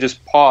 like literally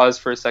just pause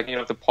for a second. You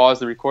don't have to pause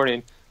the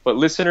recording, but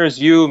listeners,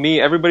 you,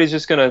 me, everybody's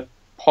just going to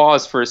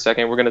pause for a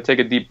second. We're going to take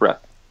a deep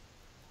breath.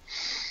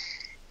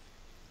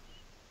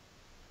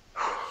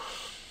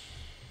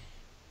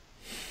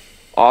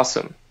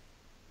 Awesome.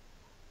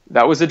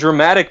 That was a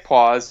dramatic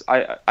pause.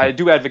 I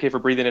do advocate for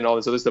breathing and all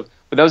this other stuff,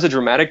 but that was a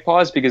dramatic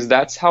pause because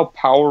that's how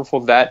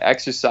powerful that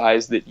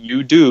exercise that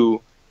you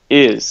do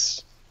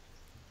is.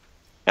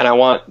 And I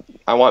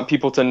want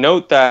people to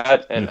note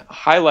that and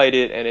highlight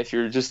it. And if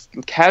you're just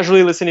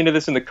casually listening to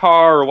this in the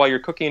car or while you're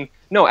cooking,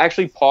 no,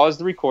 actually pause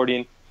the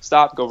recording,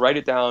 stop, go write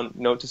it down,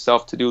 note to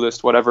self, to-do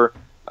list, whatever.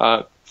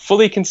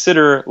 Fully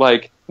consider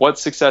like what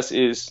success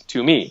is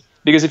to me.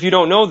 Because if you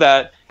don't know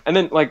that, and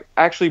then like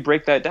actually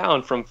break that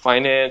down from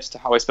finance to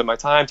how I spend my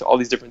time to all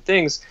these different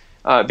things.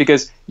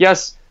 Because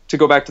yes, to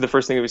go back to the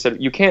first thing that we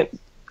said, you can't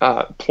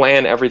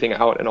plan everything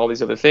out and all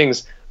these other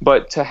things,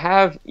 but to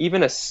have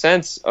even a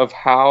sense of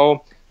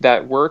how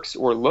that works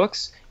or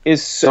looks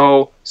is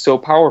so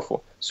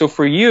powerful. So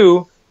for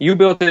you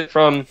built it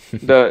from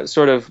the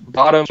sort of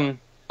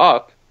bottom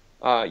up.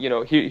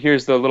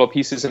 Here's the little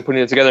pieces and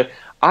putting it together.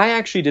 I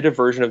actually did a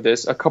version of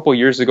this a couple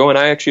years ago, and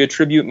I actually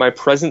attribute my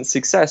present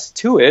success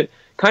to it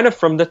kind of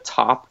from the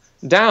top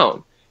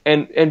down.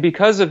 And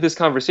because of this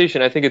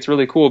conversation, I think it's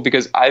really cool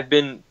because I've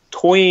been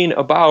toying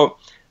about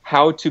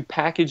how to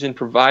package and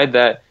provide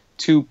that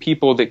to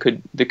people that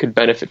could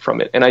benefit from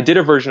it. And I did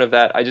a version of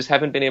that. I just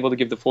haven't been able to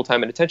give the full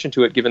time and attention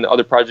to it given the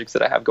other projects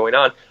that I have going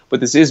on. But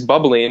this is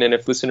bubbling, and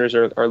if listeners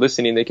are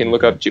listening, they can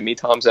look up Jimmy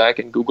Tomczak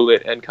and Google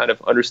it and kind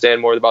of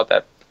understand more about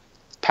that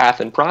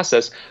path and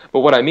process.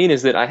 But what I mean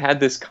is that I had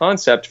this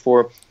concept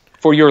for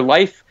your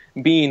life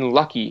being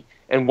lucky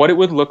and what it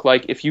would look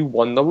like if you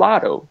won the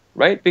lotto,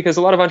 right? Because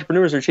a lot of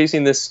entrepreneurs are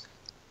chasing this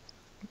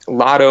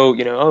lotto,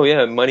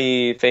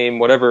 money, fame,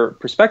 whatever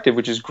perspective,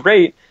 which is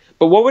great.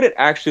 But what would it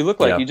actually look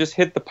like? Yeah. You just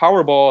hit the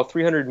Powerball,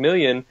 300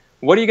 million.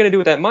 What are you going to do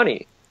with that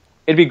money?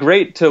 It'd be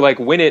great to like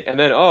win it and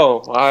then,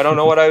 I don't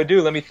know what I would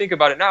do. Let me think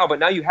about it now. But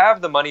now you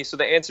have the money, so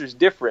the answer is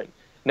different.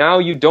 Now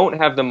you don't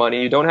have the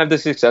money, you don't have the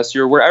success,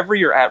 you're wherever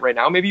you're at right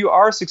now. Maybe you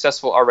are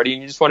successful already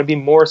and you just want to be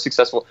more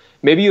successful.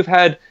 Maybe you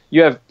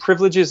have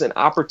privileges and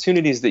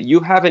opportunities that you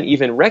haven't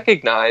even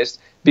recognized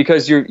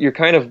because you're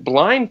kind of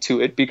blind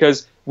to it,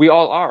 because we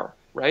all are,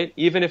 right?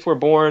 Even if we're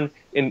born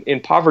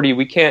in poverty,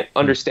 we can't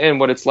understand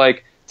what it's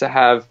like to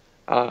have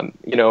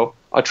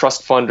a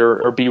trust fund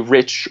or be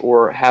rich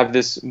or have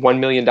this $1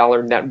 million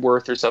net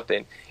worth or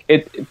something.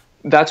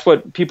 That's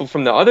what people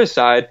from the other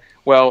side,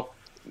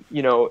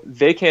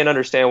 they can't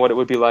understand what it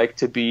would be like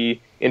to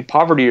be in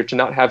poverty or to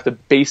not have the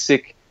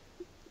basic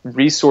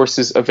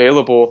resources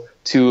available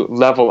to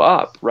level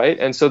up, right?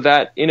 And so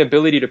that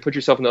inability to put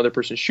yourself in the other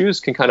person's shoes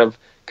can kind of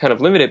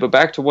limit it. But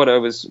back to what I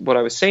was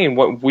saying,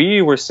 what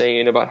we were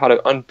saying about how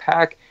to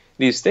unpack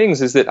these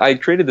things is that I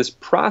created this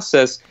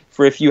process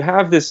for if you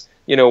have this,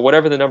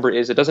 whatever the number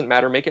is, it doesn't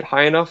matter, make it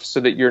high enough so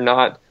that you're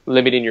not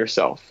limiting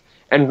yourself.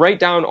 And write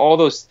down all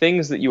those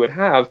things that you would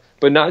have,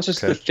 but not just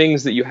the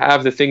things that you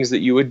have, the things that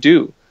you would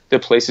do, the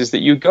places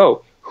that you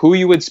go, who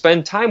you would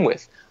spend time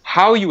with,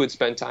 how you would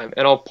spend time.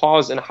 And I'll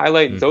pause and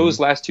highlight those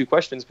last two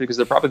questions because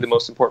they're probably the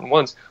most important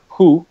ones.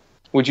 Who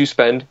would you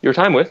spend your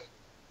time with?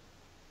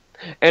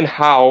 And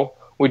how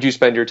would you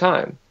spend your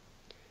time?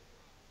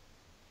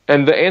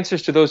 And the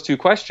answers to those two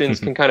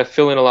questions can kind of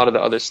fill in a lot of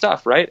the other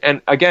stuff, right?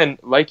 And again,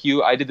 like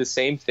you, I did the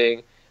same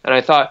thing. And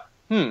I thought,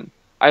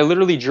 I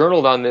literally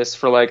journaled on this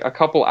for like a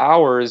couple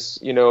hours,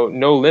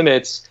 no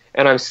limits,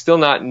 and I'm still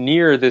not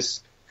near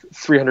this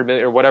 300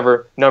 million or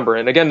whatever number.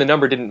 And again, the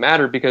number didn't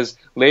matter because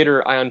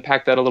later I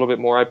unpacked that a little bit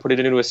more. I put it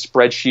into a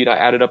spreadsheet. I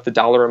added up the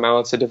dollar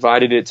amounts. I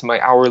divided it to my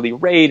hourly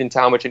rate and to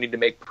how much I need to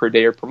make per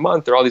day or per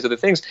month or all these other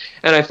things.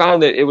 And I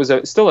found that it was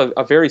still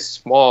a very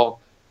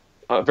small,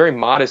 very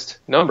modest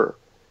number.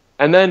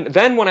 And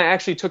then when I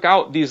actually took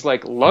out these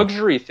like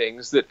luxury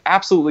things that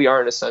absolutely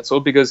aren't essential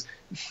because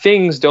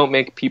things don't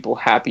make people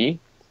happy,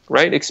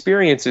 right?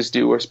 Experiences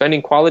do, or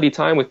spending quality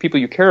time with people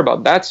you care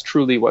about. That's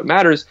truly what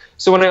matters.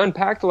 So when I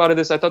unpacked a lot of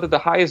this, I thought that the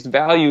highest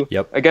value,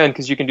 again,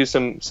 because you can do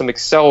some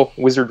Excel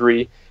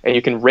wizardry and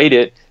you can rate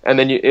it, and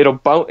then it'll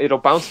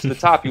bounce to the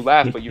top. You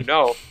laugh, but you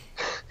know.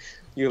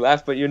 You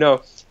laugh, but you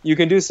know. You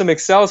can do some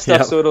Excel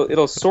stuff, so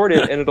it'll sort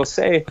it and it'll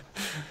say,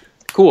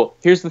 cool,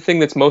 here's the thing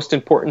that's most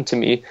important to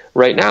me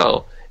right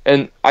now.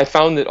 And I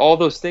found that all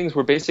those things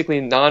were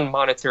basically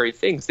non-monetary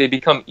things. They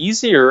become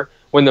easier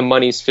when the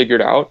money's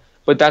figured out,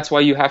 but that's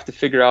why you have to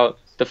figure out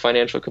the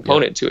financial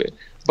component to it.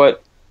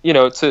 But,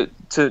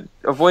 to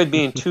avoid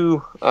being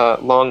too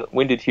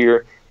long-winded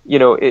here,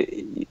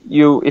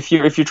 if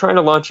you're trying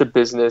to launch a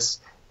business,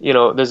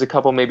 there's a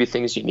couple maybe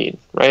things you need,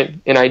 right?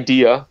 An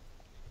idea,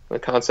 a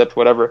concept,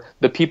 whatever,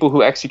 the people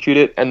who execute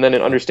it, and then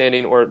an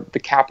understanding or the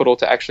capital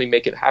to actually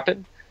make it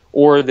happen,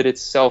 or that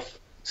it's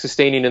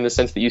self-sustaining in the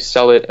sense that you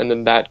sell it and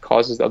then that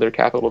causes the other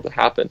capital to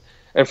happen.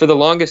 And for the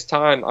longest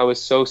time, I was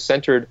so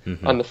centered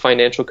on the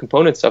financial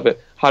components of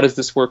it. How does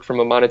this work from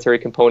a monetary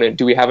component?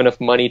 Do we have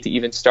enough money to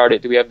even start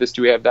it? Do we have this?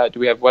 Do we have that? Do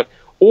we have what?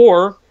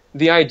 Or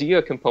the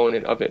idea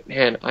component of it.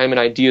 Man, I'm an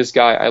ideas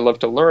guy. I love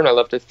to learn. I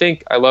love to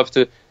think. I love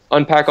to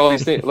unpack all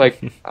these things.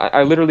 Like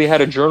I literally had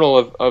a journal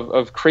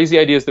of crazy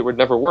ideas that would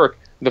never work.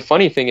 The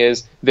funny thing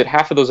is that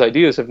half of those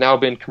ideas have now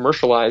been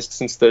commercialized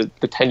since the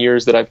 10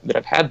 years that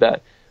I've had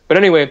that. But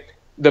anyway,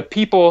 the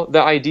people,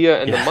 the idea,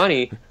 and the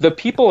money, the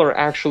people are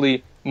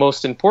actually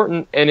most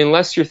important. And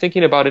unless you're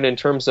thinking about it in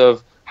terms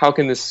of how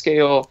can this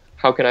scale,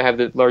 how can I have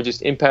the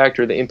largest impact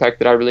or the impact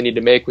that I really need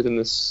to make within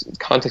this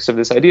context of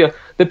this idea,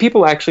 the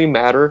people actually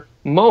matter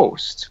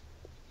most.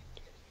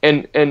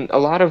 And a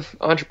lot of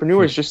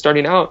entrepreneurs just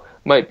starting out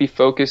might be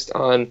focused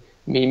on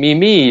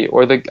me,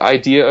 or the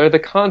idea or the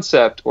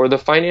concept or the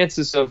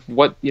finances of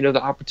what,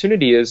 the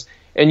opportunity is.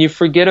 And you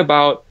forget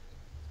about,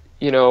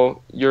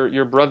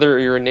 your brother or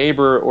your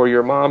neighbor or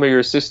your mom or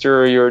your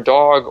sister or your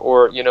dog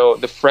or,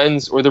 the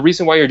friends or the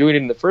reason why you're doing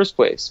it in the first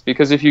place.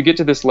 Because if you get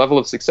to this level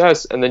of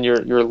success and then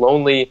you're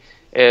lonely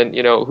and,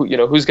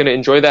 who's going to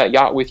enjoy that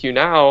yacht with you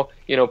now,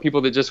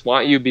 people that just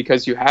want you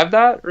because you have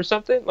that or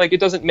something, like it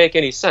doesn't make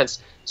any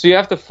sense. So you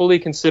have to fully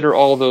consider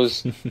all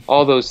those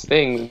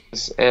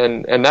things.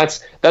 And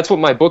that's what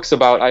my book's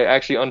about. I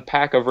actually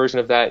unpack a version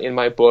of that in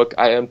my book.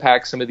 I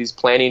unpack some of these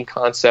planning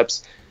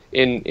concepts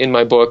in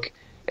my book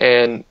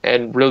and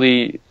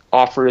really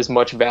offer as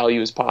much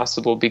value as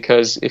possible,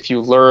 because if you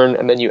learn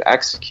and then you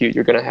execute,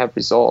 you're going to have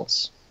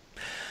results.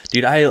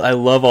 Dude, I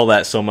love all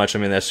that so much. I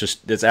mean,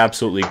 it's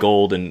absolutely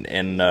gold, and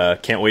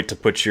can't wait to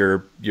put your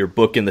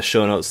book in the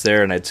show notes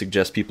there, and I'd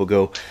suggest people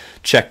go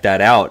check that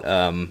out.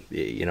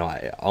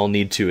 I'll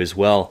need to as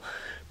well.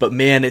 But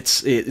man,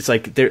 it's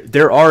like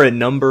there are a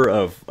number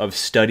of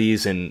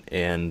studies and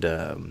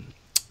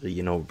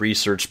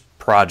research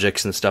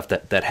projects and stuff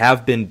that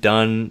have been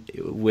done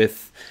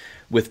with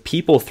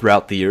people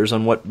throughout the years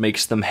on what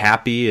makes them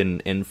happy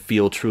and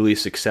feel truly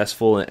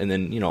successful, and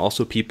then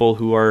also people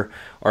who are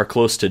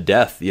close to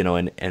death,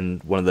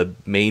 and one of the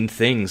main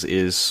things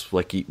is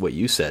like what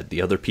you said, the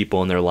other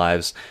people in their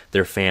lives,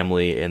 their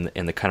family, and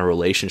the kind of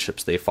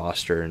relationships they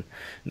foster. And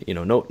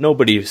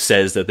nobody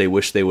says that they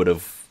wish they would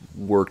have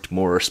worked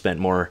more or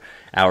spent more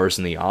hours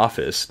in the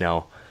office.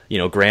 Now,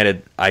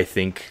 granted, I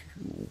think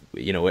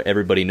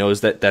everybody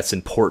knows that that's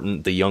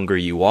important. The younger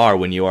you are,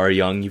 when you are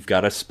young, you've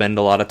got to spend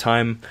a lot of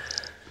time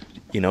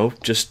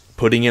just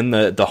putting in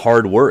the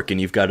hard work,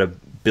 and you've got to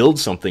build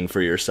something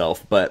for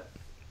yourself. But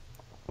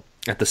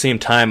at the same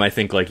time, I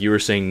think, like you were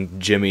saying,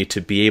 Jimmy,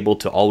 to be able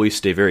to always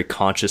stay very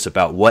conscious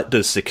about what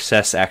does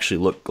success actually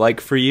look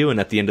like for you, and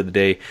at the end of the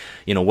day,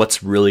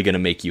 what's really going to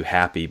make you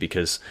happy.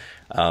 Because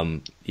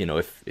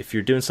if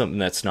you're doing something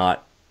that's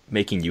not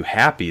making you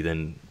happy,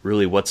 then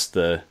really what's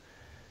the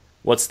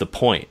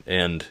point?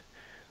 And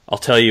I'll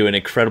tell you, an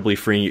incredibly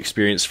freeing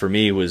experience for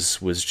me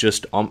was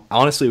just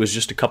honestly, it was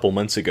just a couple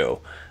months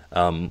ago.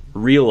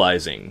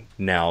 Realizing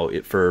now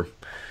for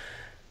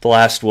the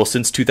last,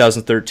 since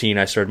 2013,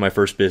 I started my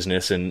first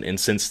business, and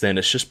since then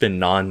it's just been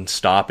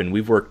nonstop, and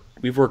we've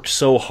worked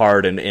so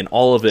hard, and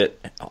all of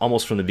it,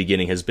 almost from the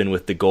beginning, has been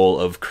with the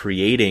goal of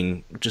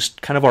creating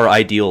just kind of our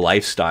ideal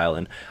lifestyle.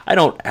 And I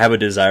don't have a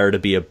desire to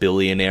be a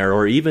billionaire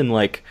or even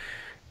like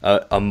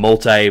a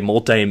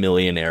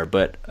multi-millionaire,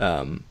 but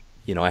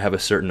I have a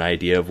certain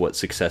idea of what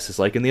success is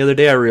like. And the other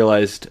day I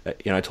realized,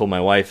 I told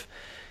my wife,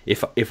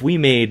 if we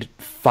made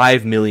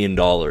 $5 million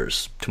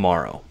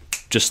tomorrow,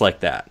 just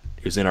like that,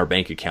 it was in our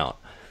bank account,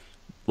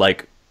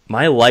 like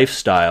my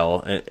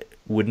lifestyle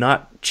would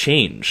not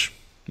change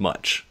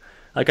much.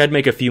 Like I'd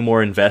make a few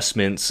more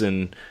investments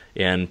and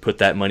put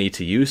that money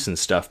to use and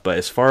stuff. But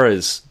as far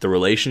as the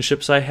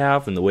relationships I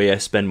have and the way I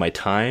spend my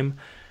time,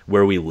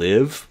 where we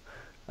live,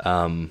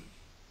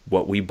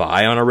 what we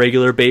buy on a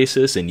regular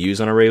basis and use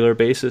on a regular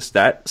basis,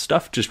 that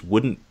stuff just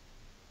wouldn't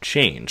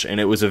change. And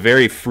it was a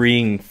very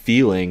freeing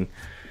feeling,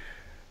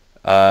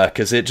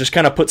 because it just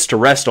kind of puts to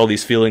rest all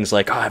these feelings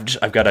like,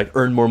 I've got to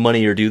earn more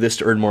money or do this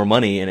to earn more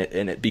money,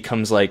 and it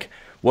becomes like,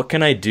 what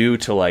can I do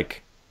to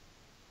like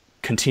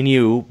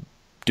continue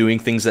doing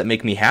things that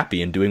make me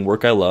happy and doing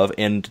work I love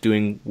and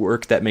doing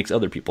work that makes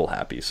other people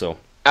happy. So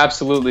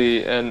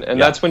absolutely, and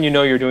that's when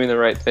you're doing the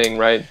right thing,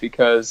 right?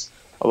 Because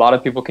a lot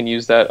of people can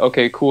use that.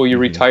 Okay, cool, you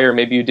retire.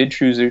 Maybe you did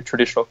choose a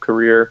traditional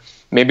career.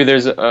 Maybe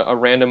there's a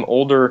random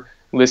older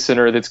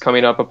listener that's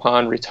coming up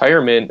upon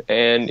retirement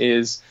and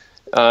is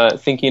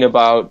thinking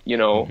about,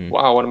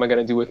 wow, what am I going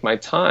to do with my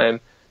time?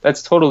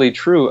 That's totally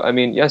true. I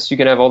mean, yes, you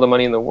can have all the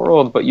money in the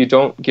world, but you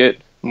don't get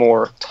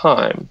more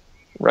time,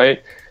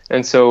 right?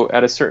 And so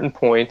at a certain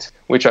point,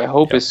 which I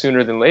hope is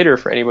sooner than later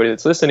for anybody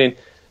that's listening,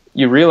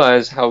 you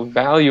realize how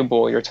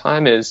valuable your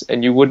time is,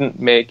 and you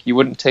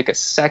wouldn't take a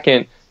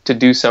second to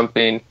do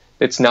something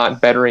that's not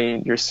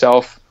bettering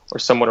yourself or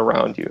someone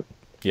around you.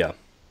 Yeah,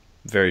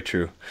 very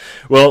true.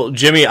 Well,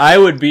 Jimmy, I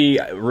would be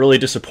really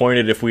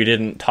disappointed if we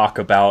didn't talk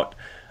about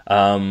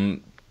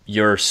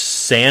your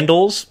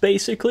sandals,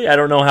 basically. I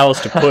don't know how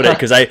else to put it,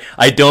 because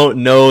I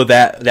don't know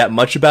that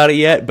much about it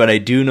yet, but I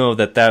do know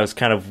that was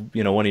kind of,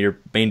 one of your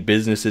main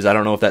businesses. I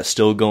don't know if that's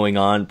still going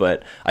on,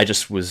 but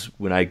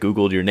when I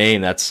Googled your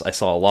name, I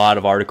saw a lot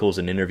of articles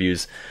and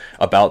interviews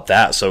about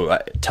that. So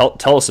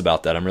tell us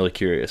about that. I'm really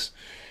curious.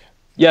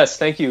 Yes,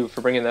 thank you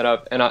for bringing that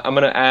up. And I'm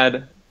going to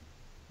add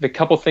the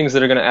couple things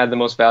that are going to add the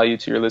most value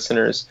to your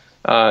listeners.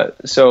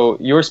 So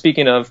you're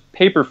speaking of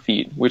Paper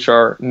Feet, which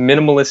are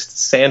minimalist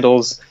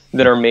sandals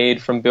that are made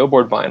from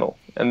billboard vinyl.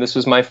 And this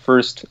was my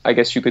first, I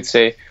guess you could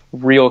say,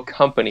 real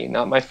company.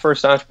 Not my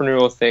first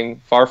entrepreneurial thing,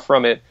 far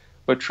from it,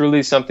 but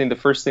truly the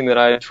first thing that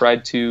I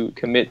tried to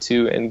commit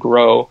to and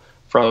grow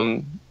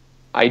from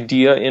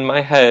idea in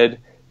my head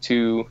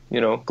to,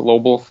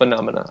 global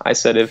phenomena. I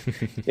said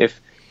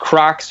if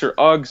Crocs or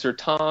Uggs or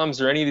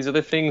Toms or any of these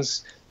other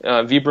things,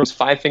 Vibrams,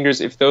 Five Fingers,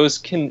 if those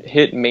can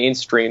hit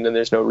mainstream, then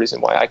there's no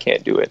reason why I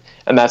can't do it.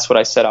 And that's what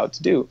I set out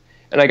to do.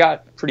 And I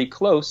got pretty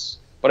close,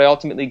 but I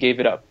ultimately gave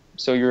it up.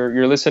 So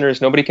your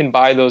listeners, nobody can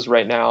buy those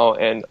right now,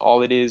 and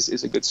all it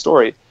is a good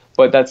story.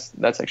 But that's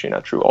actually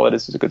not true. All it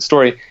is a good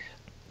story.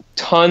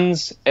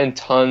 Tons and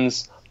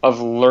tons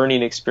of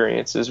learning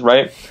experiences,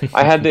 right?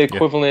 I had the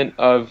equivalent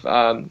of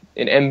an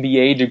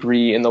MBA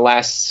degree in the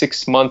last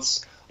 6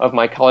 months of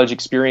my college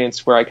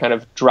experience, where I kind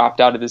of dropped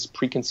out of this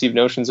preconceived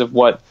notions of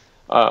what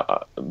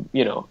a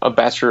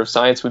Bachelor of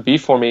Science would be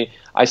for me.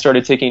 I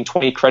started taking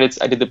 20 credits.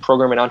 I did the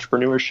program in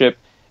entrepreneurship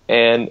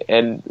and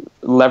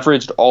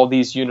leveraged all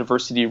these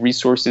university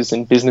resources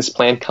and business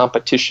plan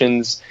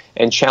competitions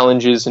and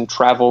challenges and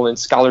travel and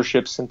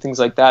scholarships and things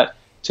like that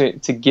to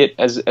get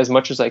as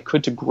much as I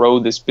could to grow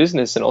this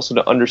business, and also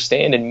to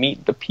understand and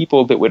meet the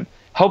people that would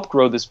help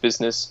grow this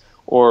business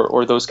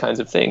or those kinds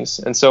of things.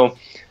 And so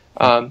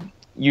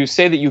you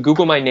say that you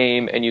Google my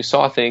name and you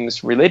saw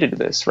things related to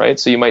this, right?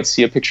 So you might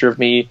see a picture of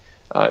me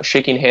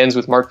shaking hands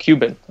with Mark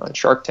Cuban on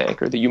Shark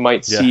Tank, or that you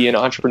might see an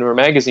Entrepreneur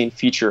Magazine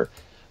feature.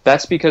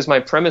 That's because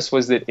my premise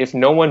was that if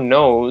no one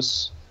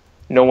knows,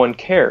 no one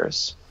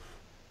cares.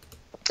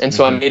 And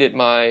so I made it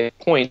my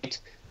point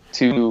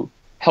to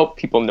help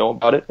people know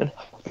about it and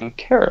help them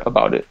care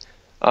about it.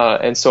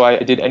 And so I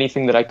did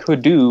anything that I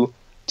could do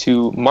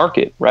to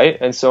market, right?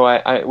 And so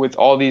I with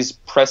all these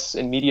press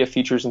and media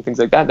features and things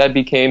like that, that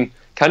became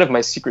kind of my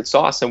secret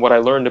sauce and what I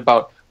learned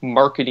about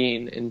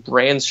marketing and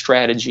brand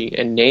strategy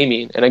and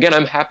naming. And again,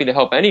 I'm happy to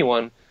help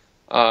anyone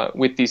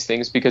with these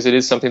things, because it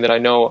is something that I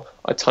know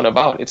a ton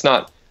about. It's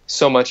not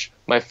so much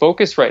my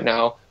focus right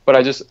now, but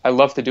I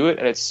love to do it,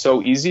 and it's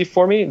so easy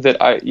for me that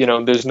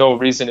there's no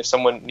reason, if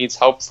someone needs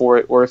help for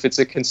it, or if it's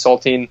a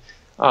consulting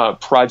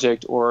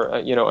project, or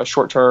a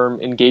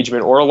short-term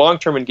engagement or a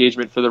long-term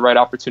engagement for the right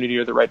opportunity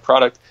or the right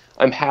product,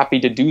 I'm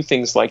happy to do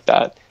things like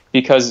that,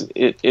 because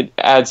it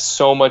adds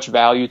so much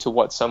value to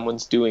what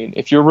someone's doing.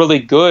 If you're really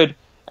good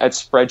at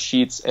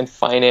spreadsheets and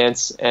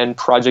finance and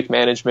project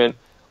management,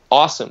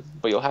 awesome,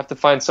 but you'll have to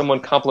find someone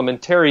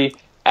complementary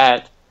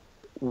at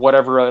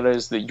whatever it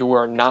is that you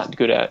are not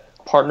good at.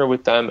 Partner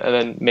with them and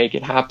then make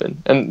it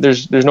happen. And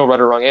there's no right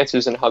or wrong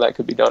answers in how that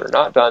could be done or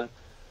not done.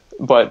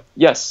 But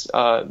yes,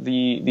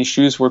 the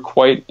shoes were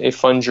quite a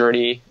fun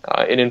journey.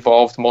 It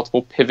involved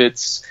multiple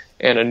pivots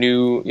and a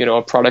new,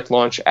 a product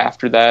launch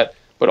after that.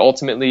 But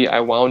ultimately,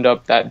 I wound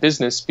up that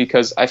business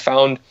because I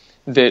found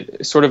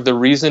that sort of the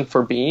reason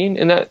for being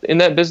in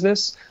that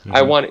business,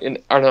 I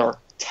want our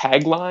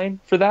tagline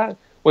for that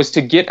was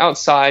to get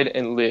outside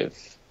and live.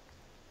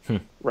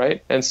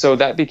 Right. And so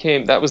that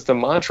was the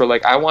mantra.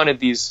 Like, I wanted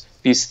these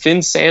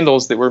thin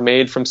sandals that were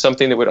made from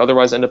something that would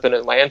otherwise end up in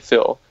a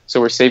landfill. So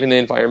we're saving the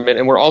environment,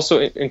 and we're also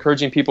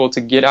encouraging people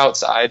to get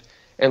outside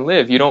and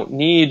live. You don't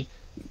need,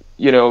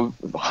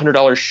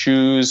 $100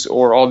 shoes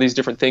or all these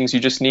different things. You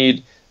just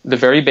need the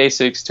very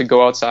basics to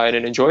go outside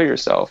and enjoy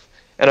yourself.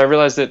 And I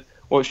realized that,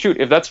 well, shoot,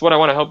 if that's what I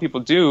want to help people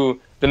do,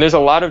 then there's a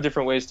lot of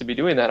different ways to be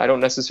doing that. I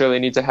don't necessarily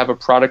need to have a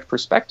product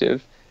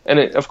perspective. And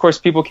of course,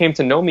 people came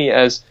to know me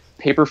as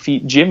Paper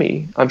Feet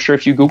Jimmy. I'm sure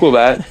if you Google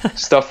that,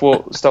 stuff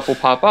will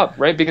pop up,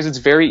 right? Because it's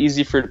very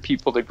easy for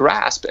people to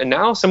grasp. And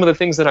now some of the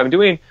things that I'm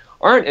doing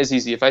aren't as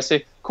easy. If I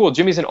say, cool,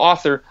 Jimmy's an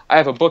author, I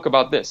have a book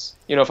about this.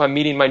 If I'm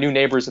meeting my new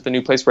neighbors at the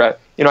new place we're at,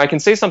 I can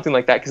say something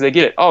like that because they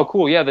get it. Oh,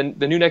 cool, yeah,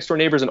 the new next door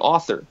neighbor's an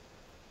author.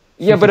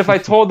 Yeah, but if I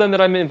told them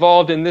that I'm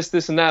involved in this,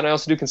 and that, and I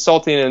also do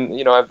consulting,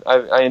 and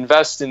I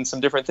invest in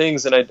some different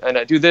things, and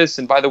I do this,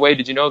 and by the way,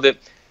 did you know that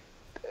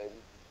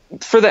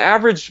for the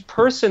average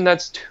person,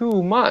 that's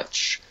too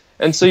much.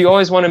 And so you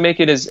always want to make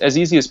it as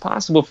easy as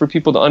possible for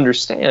people to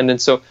understand.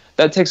 And so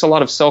that takes a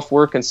lot of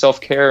self-work and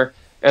self-care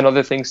and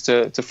other things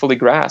to fully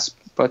grasp.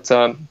 But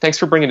thanks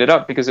for bringing it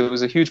up, because it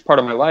was a huge part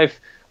of my life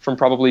from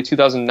probably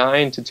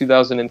 2009 to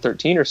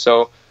 2013 or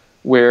so,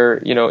 where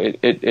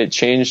it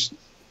changed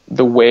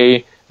the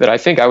way that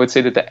I would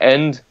say that the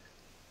end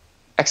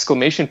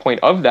exclamation point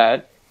of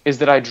that is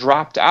that I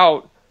dropped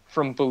out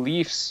from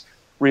beliefs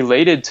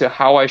related to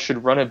how I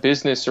should run a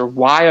business or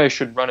why I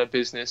should run a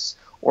business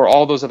or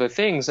all those other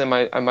things. And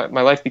my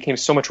life became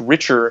so much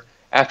richer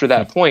after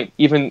that point,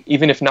 even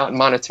if not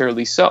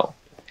monetarily so.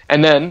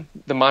 And then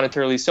the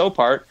monetarily so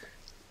part,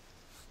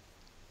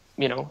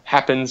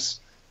 happens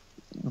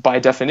by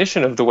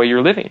definition of the way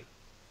you're living.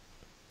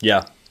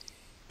 Yeah.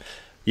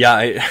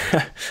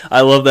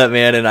 I love that,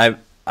 man. And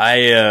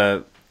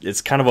I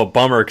it's kind of a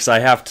bummer because I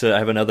have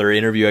another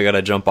interview I got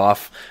to jump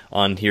off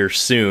on here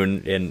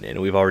soon,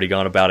 and we've already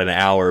gone about an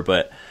hour,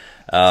 but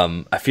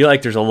I feel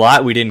like there's a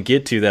lot we didn't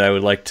get to that I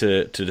would like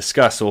to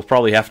discuss. So we'll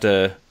probably have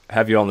to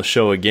have you on the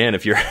show again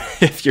if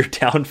you're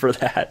down for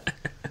that.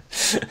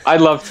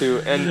 I'd love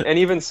to. And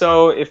even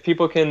so, if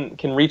people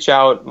can reach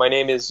out, my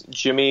name is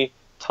Jimmy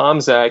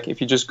Tomczak. If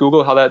you just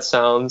Google how that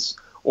sounds,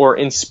 or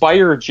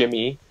Inspire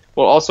Jimmy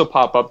will also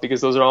pop up,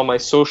 because those are all my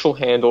social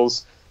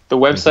handles. The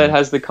website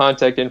has the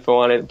contact info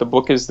on it. The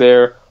book is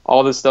there.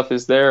 All this stuff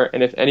is there.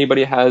 And if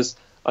anybody has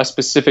a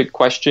specific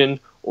question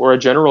or a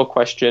general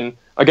question,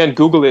 again,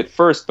 Google it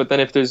first. But then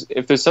if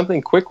there's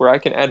something quick where I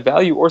can add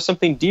value or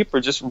something deeper,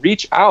 just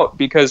reach out,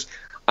 because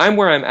I'm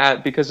where I'm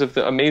at because of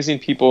the amazing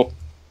people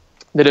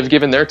that have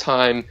given their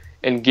time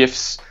and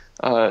gifts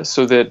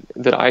so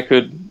that I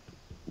could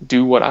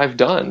do what I've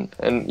done.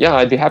 And yeah,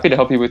 I'd be happy to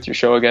help you with your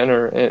show again,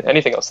 or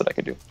anything else that I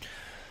could do.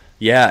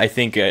 Yeah, I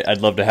think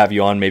I'd love to have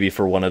you on maybe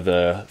for one of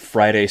the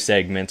Friday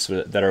segments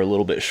that are a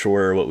little bit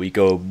shorter, what we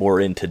go more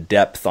into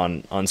depth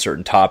on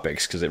certain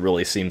topics, because it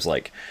really seems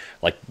like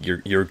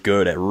you're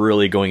good at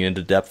really going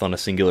into depth on a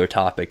singular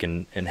topic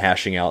and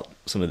hashing out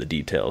some of the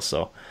details.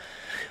 So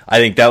I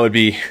think that would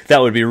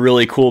be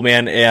really cool,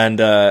 man. And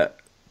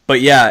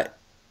but yeah,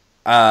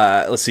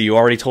 let's see, you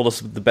already told us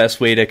the best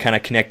way to kind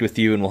of connect with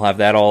you, and we'll have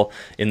that all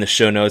in the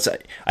show notes.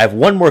 I have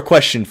one more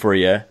question for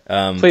you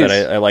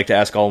that I like to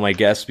ask all my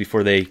guests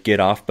before they get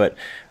off, but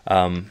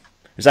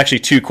there's actually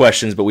two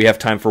questions, but we have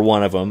time for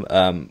one of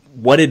them.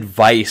 What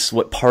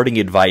parting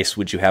advice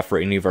would you have for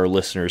any of our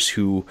listeners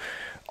who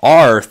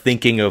are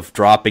thinking of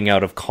dropping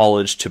out of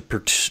college to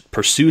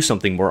pursue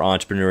something more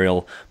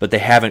entrepreneurial, but they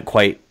haven't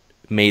quite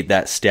made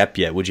that step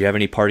yet? Would you have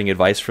any parting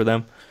advice for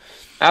them?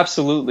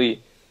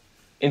 Absolutely.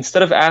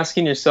 Instead of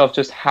asking yourself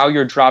just how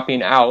you're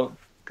dropping out,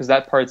 because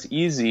that part's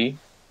easy,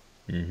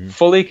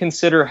 fully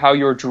consider how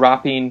you're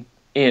dropping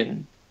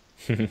in,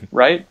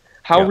 right?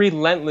 How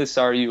relentless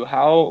are you?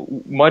 How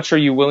much are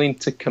you willing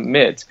to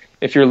commit?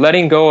 If you're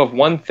letting go of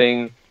one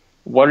thing,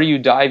 what are you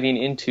diving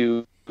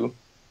into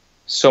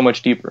so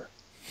much deeper?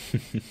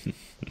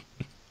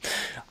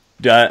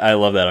 I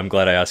love that. I'm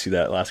glad I asked you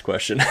that last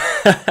question.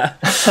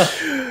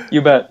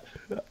 You bet.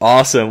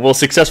 Awesome. Well,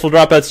 Successful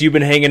Dropouts, you've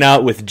been hanging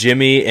out with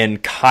Jimmy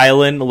and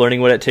Kylan,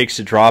 learning what it takes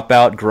to drop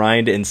out,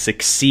 grind, and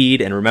succeed.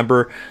 And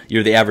remember,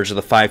 you're the average of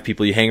the 5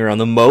 people you hang around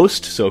the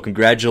most, so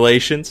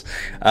congratulations.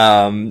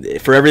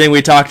 For everything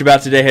we talked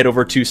about today, head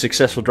over to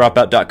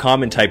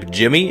successfuldropout.com and type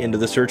Jimmy into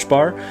the search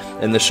bar,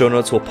 and the show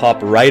notes will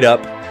pop right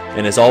up.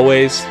 And as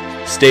always,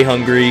 stay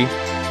hungry,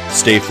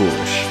 stay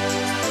foolish.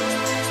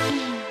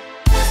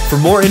 For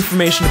more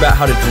information about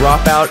how to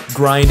drop out,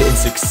 grind, and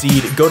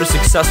succeed, go to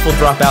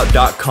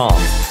successfuldropout.com.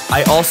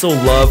 I also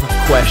love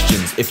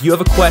questions. If you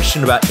have a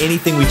question about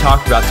anything we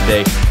talked about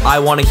today, I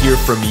want to hear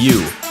from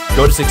you.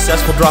 Go to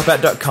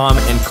successfuldropout.com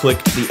and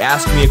click the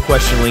Ask Me a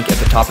Question link at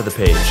the top of the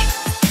page.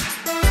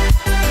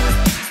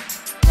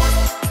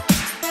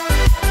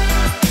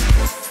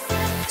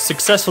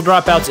 Successful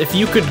Dropouts, if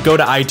you could go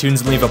to iTunes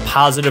and leave a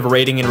positive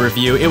rating and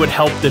review, it would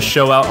help this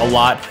show out a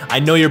lot. I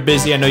know you're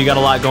busy, I know you got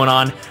a lot going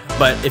on,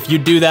 but if you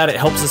do that, it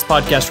helps this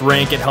podcast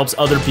rank, it helps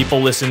other people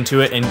listen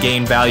to it and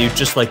gain value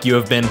just like you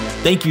have been.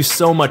 Thank you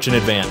so much in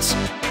advance.